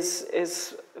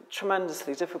is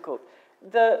tremendously difficult.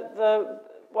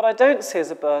 What I don't see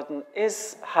as a burden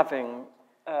is having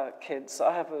kids.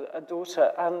 I have a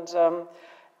daughter, and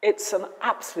it's an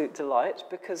absolute delight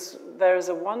because there is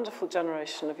a wonderful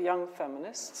generation of young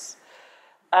feminists,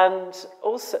 and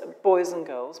also boys and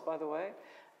girls, by the way,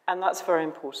 and that's very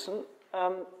important.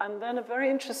 And then a very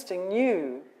interesting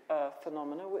new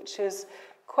phenomena, which is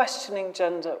questioning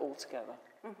gender altogether.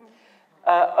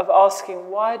 Of asking,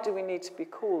 why do we need to be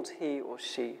called he or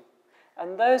she?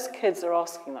 And those kids are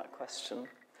asking that question,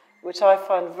 which I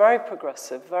find very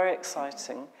progressive, very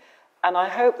exciting, and I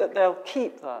hope that they'll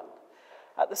keep that.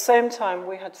 At the same time,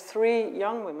 we had 3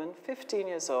 young women, 15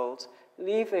 years old,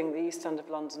 leaving the East End of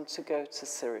London to go to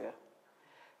Syria,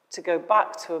 to go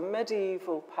back to a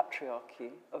medieval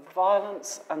patriarchy of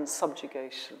violence and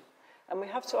subjugation. And we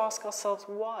have to ask ourselves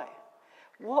why.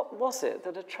 What was it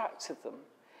that attracted them?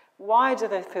 Why do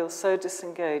they feel so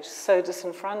disengaged, so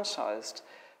disenfranchised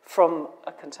from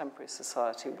a contemporary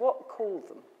society? What called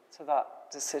them to that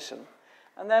decision?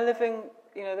 And they're living,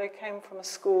 they came from a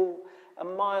school a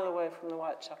mile away from the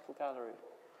Whitechapel Gallery.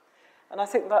 And I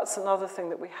think that's another thing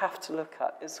that we have to look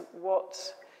at, is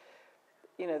what,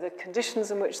 the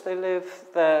conditions in which they live,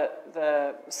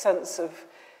 their sense of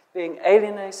being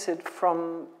alienated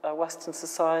from Western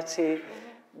society,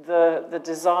 the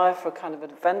desire for a kind of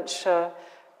adventure,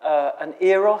 an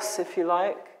eros, if you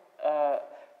like,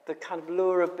 the kind of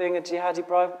lure of being a jihadi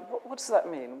bride. What does that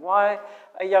mean? Why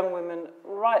are young women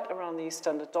right around the East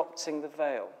End adopting the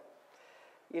veil?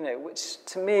 Which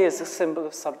to me is a symbol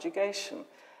of subjugation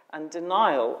and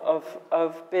denial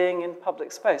of being in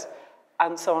public space,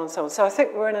 and so on and so on. So I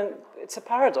think it's a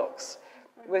paradox.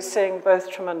 We're seeing both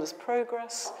tremendous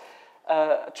progress,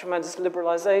 tremendous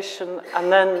liberalization,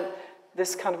 and then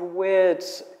this kind of weird,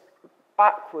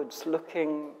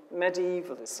 backwards-looking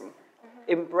medievalism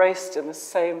embraced in the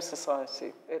same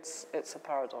society. It's a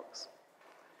paradox.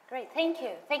 Great, thank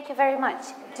you. Thank you very much.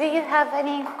 Do you have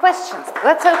any questions?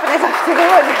 Let's open it up to the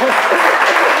audience.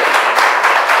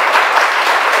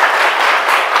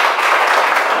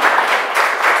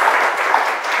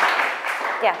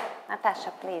 Yeah,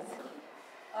 Natasha, please.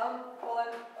 Well,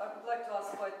 I would like to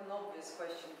ask quite an obvious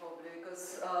question, probably,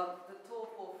 because the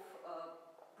top of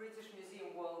British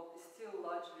museum world is still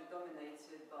largely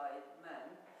dominated by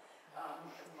men,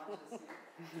 as much as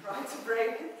you try to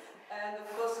break it. And of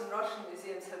course, in Russian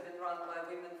museums have been run by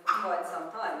women for quite some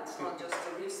time. It's not just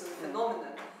a recent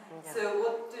phenomenon. Yeah. So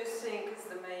what do you think is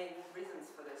the main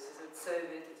reasons for this? Is it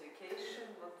Soviet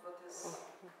education? Why is it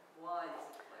like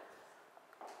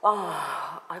this?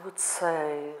 I would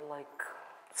say,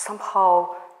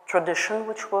 somehow tradition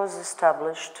which was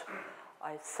established,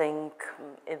 I think,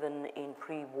 even in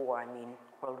pre-war,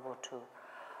 World War II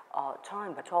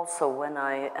time, but also when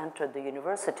I entered the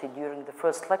university during the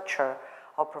first lecture,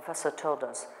 our professor told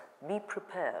us, be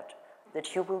prepared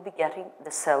that you will be getting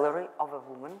the salary of a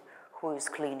woman who is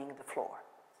cleaning the floor.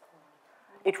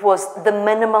 It was the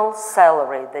minimal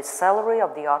salary, the salary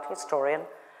of the art historian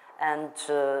and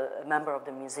a member of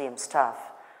the museum staff.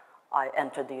 I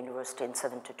entered the university in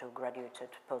 72, graduated,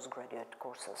 postgraduate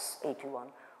courses,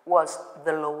 81, was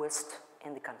the lowest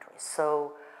in the country.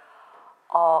 So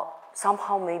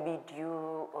somehow maybe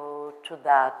due to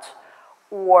that,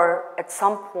 or at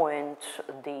some point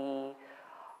to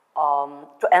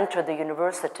enter the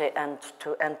university and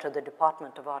to enter the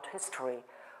Department of Art History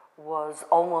was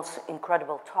almost an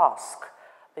incredible task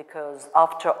because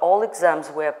after all exams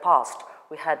were passed,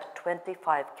 we had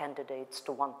 25 candidates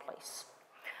to one place.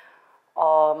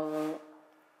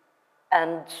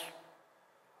 And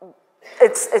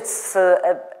it's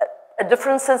a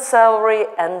difference in salary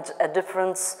and a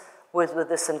difference with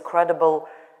this incredible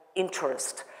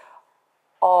interest.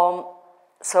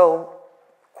 So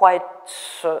quite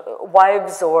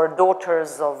wives or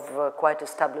daughters of quite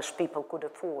established people could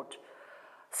afford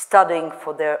studying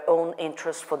for their own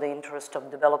interest, for the interest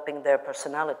of developing their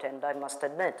personality. And I must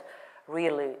admit,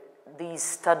 really, these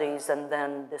studies and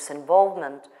then this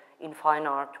involvement in fine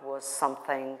art was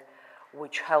something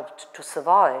which helped to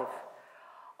survive,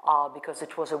 because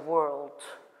it was a world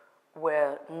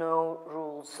where no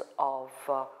rules of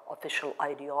official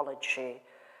ideology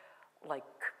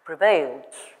prevailed.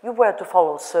 You were to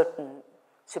follow certain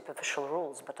superficial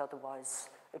rules, but otherwise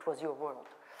it was your world.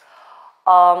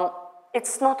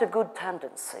 It's not a good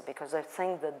tendency, because I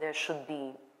think that there should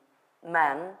be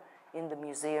men in the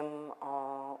museum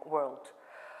world.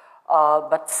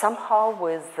 But somehow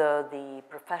with the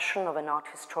profession of an art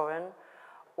historian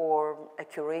or a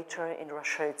curator in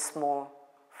Russia, it's more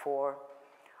for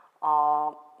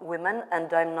women,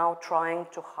 and I'm now trying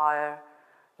to hire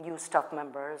new staff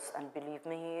members, and believe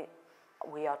me,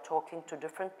 we are talking to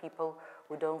different people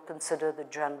who don't consider the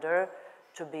gender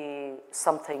to be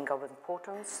something of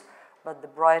importance, but the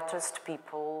brightest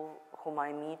people whom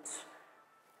I meet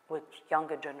with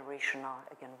younger generation are,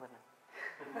 again,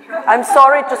 women. I'm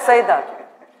sorry to say that.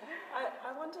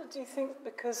 I wonder, do you think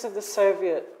because of the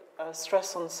Soviet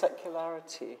stress on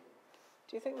secularity,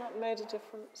 do you think that made a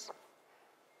difference?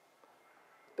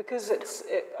 Because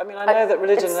I mean, I know that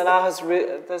religion now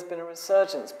there's been a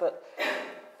resurgence, but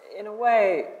in a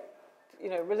way, you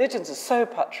know, religions are so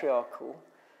patriarchal.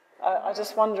 I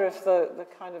just wonder if the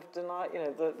kind of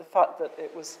the fact that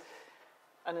it was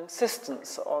an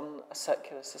insistence on a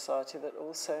secular society that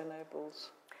also enables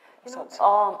a sense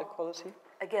of equality.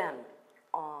 Again,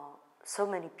 so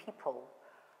many people,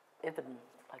 even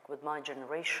like with my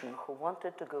generation, who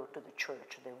wanted to go to the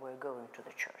church, they were going to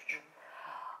the church.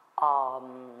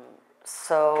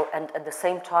 And at the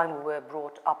same time, we were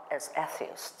brought up as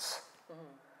atheists.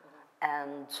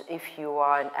 And if you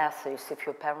are an atheist, if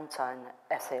your parents are an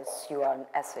atheist, you are an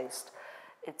atheist,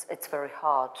 it's very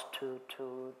hard to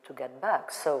get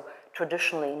back. So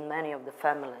traditionally, in many of the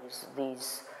families,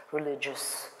 these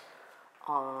religious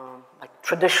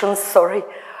traditions, sorry,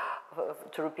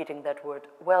 to repeating that word,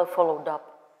 well followed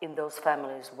up in those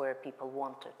families where people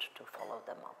wanted to follow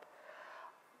them up.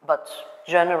 But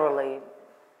generally,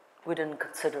 we didn't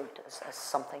consider it as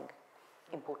something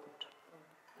important.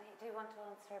 Do you want to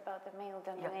answer about the male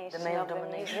domination, the male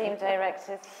domination. Museum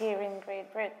directors here in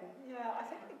Great Britain? Yeah, I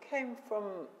think it came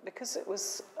from, because it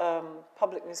was,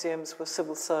 public museums were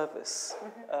civil service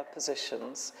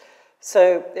positions,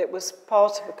 so it was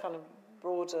part of a kind of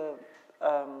broader,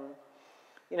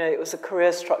 you know, it was a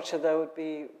career structure. There would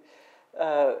be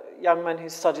young men who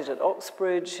studied at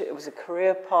Oxbridge, it was a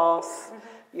career path,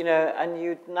 you know, and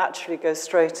you'd naturally go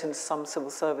straight into some civil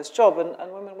service job,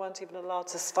 and women weren't even allowed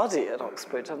to study at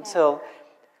Oxbridge until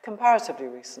comparatively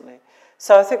recently.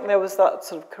 So I think there was that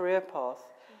sort of career path.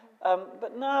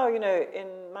 But now, you know, in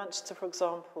Manchester, for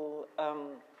example,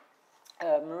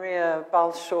 Maria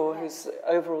Balshaw, who's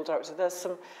overall director, there's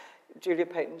some, Julia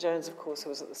Peyton-Jones, of course, who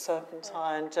was at the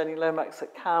Serpentine, Jenny Lomax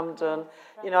at Camden,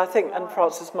 you know, I think, and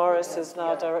Frances Morris is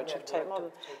now director of Tate Modern.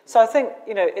 So I think,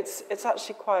 you know, it's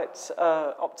actually quite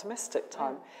optimistic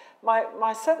time.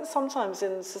 My sense sometimes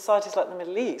in societies like the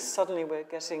Middle East, suddenly we're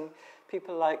getting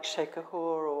people like Sheikh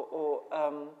Ahur or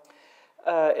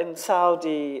in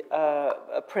Saudi,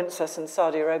 a princess in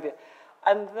Saudi Arabia,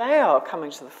 and they are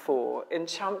coming to the fore in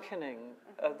championing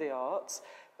the arts,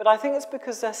 but I think it's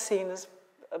because they're seen as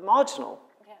marginal.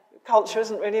 Yeah. Culture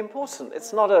isn't really important.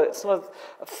 It's not a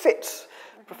fit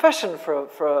profession for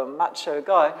a macho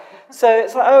guy. So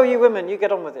it's like, oh, you women, you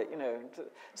get on with it, you know.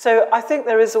 So I think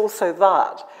there is also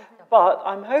that. But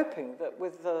I'm hoping that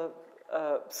with the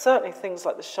certainly things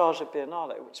like the Sharjah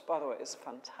Biennale, which by the way is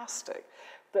fantastic,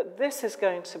 that this is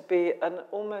going to be an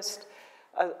almost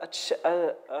an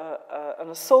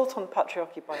assault on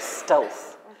patriarchy by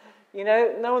stealth. You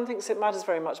know, no one thinks it matters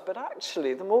very much, but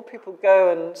actually, the more people go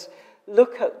and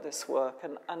look at this work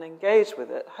and engage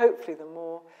with it, hopefully the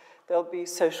more there'll be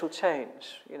social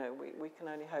change. You know, we can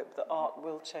only hope that art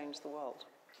will change the world.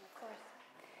 Of course.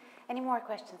 Any more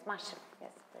questions? Masha,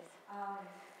 yes, please.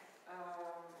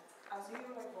 As you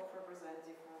both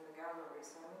representative from the gallery,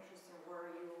 so I'm interested in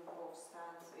where you both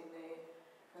stand in the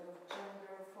kind of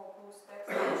gender-focused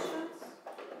exhibitions.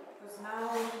 Because now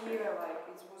here,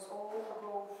 it was all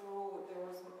go through, there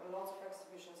was a lot of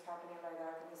exhibitions happening like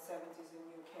that,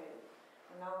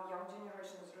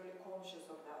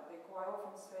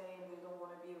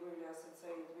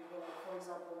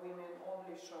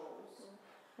 friendly shows.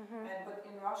 But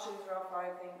in Russia, it's rather, I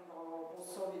think, or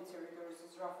Soviet territories,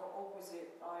 it's rather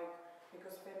opposite, like,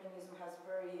 because feminism has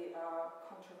very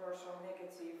controversial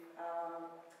negative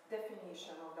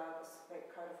definition of that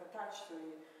aspect kind of attached to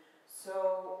it.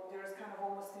 So there is kind of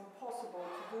almost impossible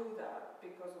to do that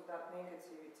because of that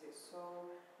negativity. So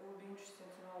it would be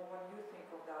interesting to know what you think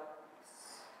of that.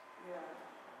 Yeah,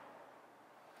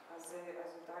 as a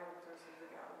directors of the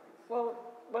gallery. Well,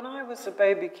 when I was a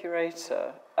baby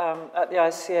curator at the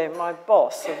ICA, my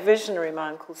boss, a visionary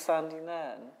man called Sandy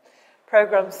Nairn,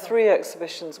 programmed 3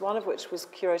 exhibitions, one of which was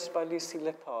curated by Lucy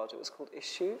Lippard. It was called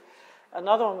Issue.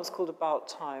 Another one was called About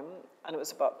Time, and it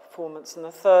was about performance. And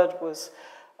the third was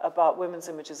about women's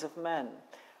images of men.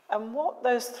 And what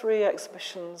those 3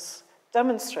 exhibitions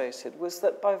demonstrated was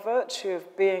that by virtue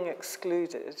of being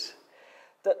excluded,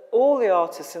 that all the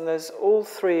artists in those all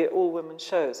 3 all-women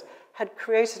shows had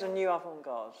created a new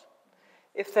avant-garde.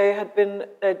 If they'd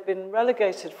been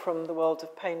relegated from the world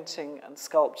of painting and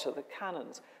sculpture, the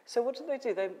canons. So what did they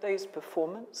do? They used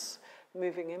performance,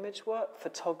 moving image work,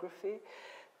 photography.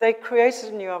 They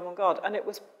created a new avant-garde, and it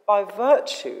was by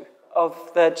virtue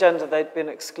of their gender they'd been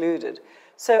excluded.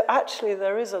 So actually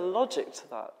there is a logic to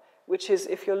that, which is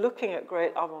if you're looking at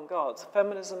great avant-gardes,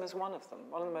 feminism is one of them,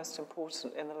 one of the most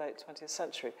important in the late 20th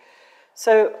century.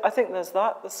 So I think there's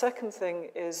that. The second thing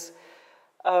is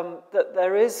that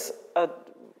there is a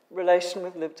relation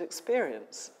with lived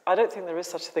experience. I don't think there is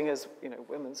such a thing as,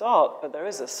 women's art, but there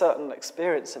is a certain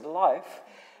experience of life,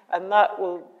 and that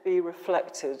will be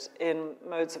reflected in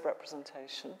modes of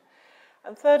representation.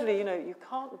 And thirdly, you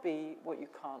can't be what you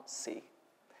can't see.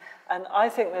 And I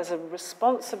think there's a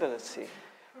responsibility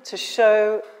to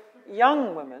show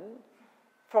young women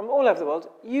from all over the world,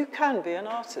 you can be an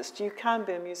artist, you can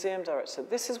be a museum director.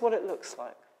 This is what it looks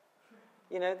like.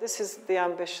 This is the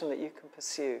ambition that you can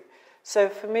pursue. So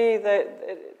for me,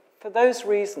 for those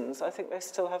reasons, I think they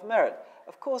still have merit.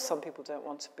 Of course, some people don't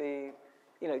want to be,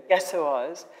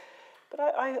 ghettoized,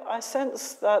 but I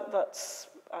sense that that's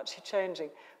actually changing.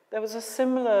 There was a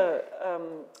similar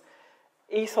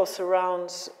ethos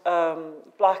around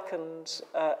black and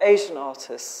Asian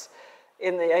artists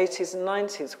in the 80s and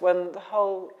 90s when the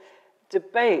whole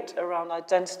debate around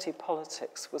identity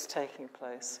politics was taking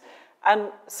place.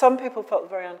 And some people felt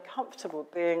very uncomfortable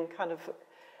being kind of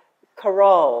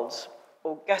corralled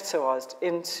or ghettoized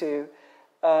into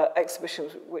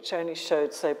exhibitions which only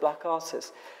showed, say, black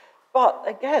artists. But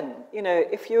again,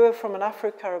 if you were from an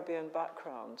Afro-Caribbean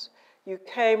background, you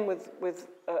came with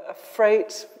a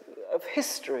freight of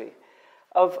history,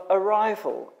 of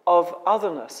arrival, of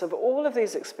otherness, of all of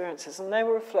these experiences, and they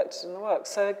were reflected in the work.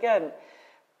 So again,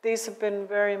 these have been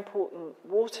very important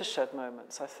watershed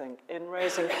moments, I think, in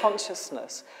raising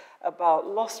consciousness about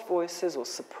lost voices or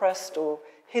suppressed or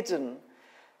hidden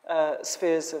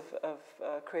spheres of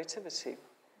creativity.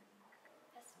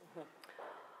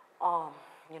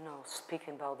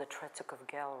 Speaking about the Tretyakov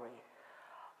Gallery,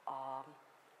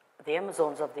 the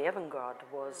Amazons of the Avant-Garde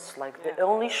was like the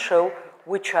only show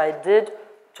which I did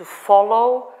to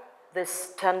follow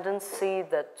this tendency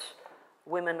that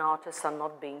women artists are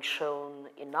not being shown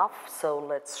enough, so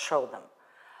let's show them.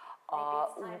 Maybe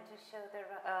it's time to show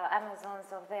the Amazons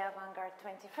of the avant-garde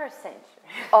 21st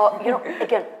century.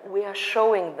 Again, we are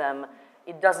showing them.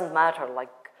 It doesn't matter.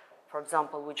 Like, for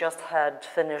example, we just had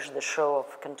finished the show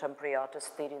of contemporary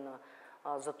artist Irina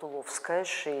Zatulovskaya.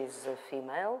 She's a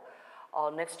female.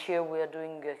 Next year, we are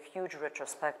doing a huge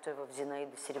retrospective of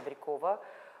Zinaida Serebrikova,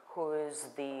 who is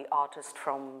the artist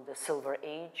from the Silver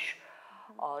Age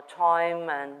time,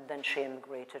 and then she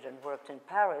immigrated and worked in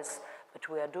Paris. But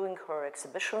we are doing her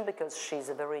exhibition because she's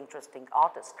a very interesting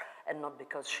artist and not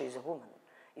because she's a woman.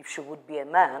 If she would be a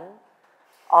man,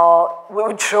 we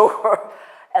would show her.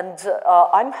 And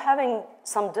I'm having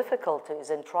some difficulties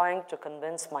in trying to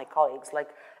convince my colleagues. Like,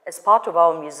 as part of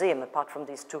our museum, apart from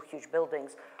these 2 huge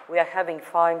buildings, we are having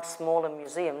 5 smaller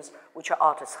museums, which are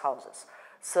artists' houses.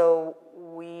 So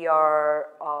we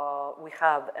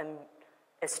have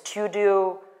a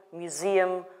studio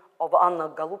museum of Anna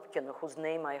Golubkina, whose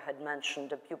name I had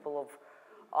mentioned, a pupil of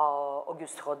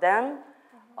Auguste Rodin,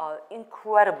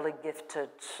 incredibly gifted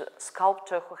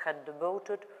sculptor who had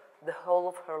devoted the whole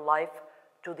of her life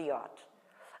to the art.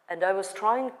 And I was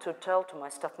trying to tell to my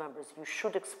staff members, you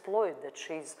should exploit that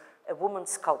she's a woman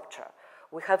sculptor.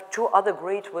 We have 2 other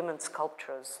great women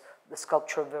sculptors. The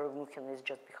sculptor Vera Mukhin is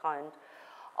just behind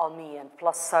me, and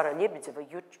plus Sara Lebedeva.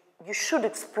 You should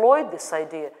exploit this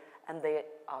idea. And they're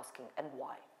asking, and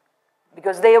why?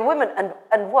 Because they are women,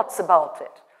 and what's about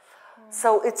it?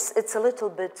 So it's a little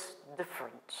bit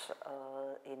different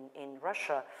in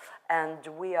Russia, and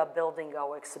we are building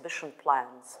our exhibition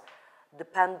plans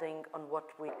depending on what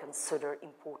we consider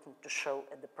important to show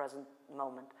at the present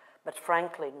moment, but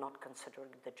frankly not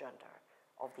considering the gender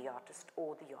of the artist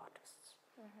or the artists.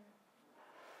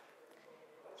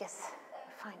 Yes,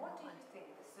 fine. What do you think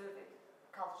the Soviet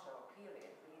cultural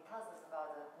period really tells us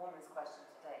about the woman's question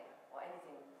today, or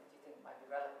anything that you think might be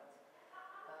relevant?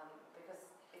 Because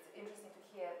it's interesting to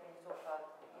hear when you talk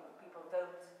about, people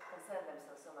don't concern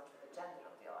themselves so much with the gender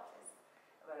of the artist,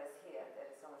 whereas here there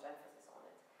is so much emphasis on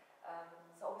it.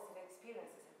 So obviously the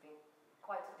experiences have been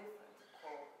quite different for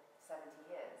 70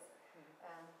 years.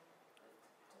 To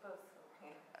both.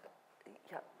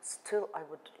 Yeah, still I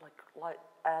would like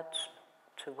add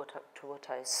to what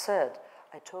I said.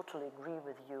 I totally agree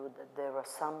with you that there are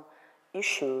some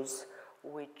issues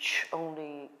which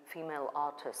only female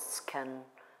artists can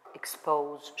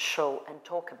expose, show, and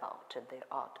talk about in their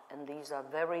art, and these are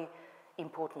very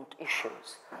important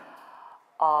issues.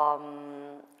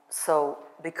 So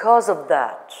because of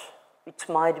that, it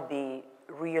might be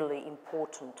really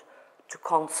important to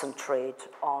concentrate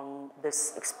on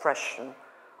this expression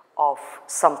of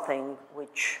something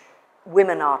which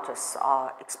women artists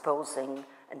are exposing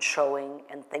and showing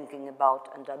and thinking about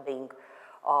and are being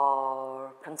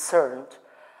concerned.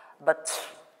 But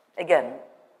again,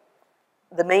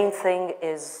 the main thing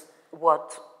is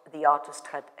what the artist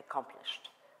had accomplished,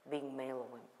 being male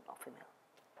or female.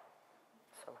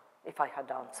 So, if I had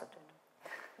answered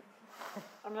it.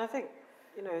 I mean, I think,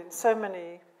 in so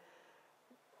many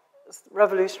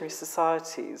revolutionary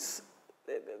societies,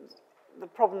 the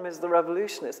problem is the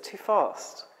revolution is too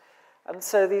fast. And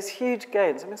so these huge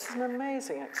gains, I mean, this is an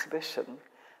amazing exhibition,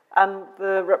 and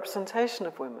the representation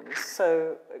of women is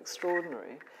so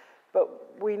extraordinary.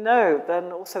 But we know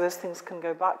then also those things can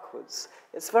go backwards.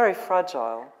 It's very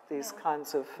fragile, these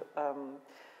kinds of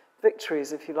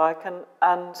victories, if you like,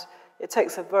 and it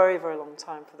takes a very, very long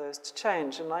time for those to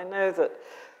change. And I know that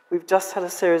we've just had a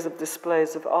series of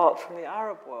displays of art from the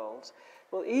Arab world.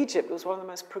 Well, Egypt was one of the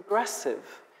most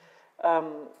progressive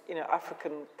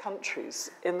African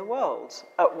countries in the world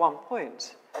at one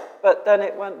point, but then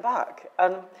it went back.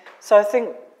 And so I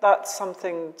think that's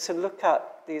something to look at,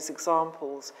 these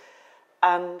examples,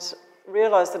 and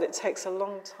realize that it takes a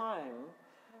long time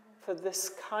for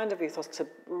this kind of ethos to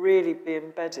really be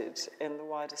embedded in the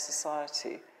wider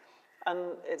society.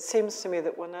 And it seems to me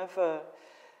that whenever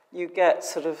you get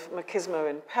sort of machismo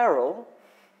in peril,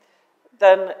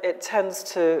 then it tends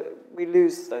to, we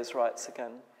lose those rights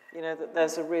again. That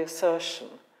there's a reassertion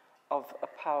of a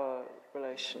power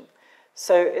relation.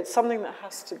 So it's something that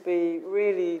has to be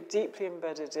really deeply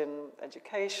embedded in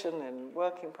education, in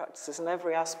working practices, in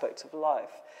every aspect of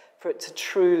life, for it to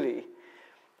truly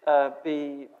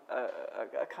be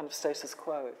a kind of status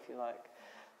quo, if you like.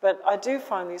 But I do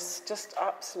find these just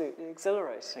absolutely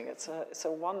exhilarating. It's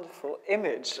a wonderful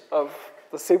image of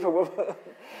the Superwoman,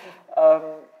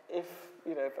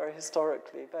 very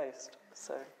historically based.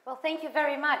 So. Well, thank you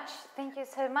very much. Thank you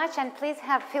so much, and please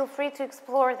feel free to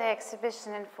explore the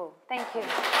exhibition in full. Thank you.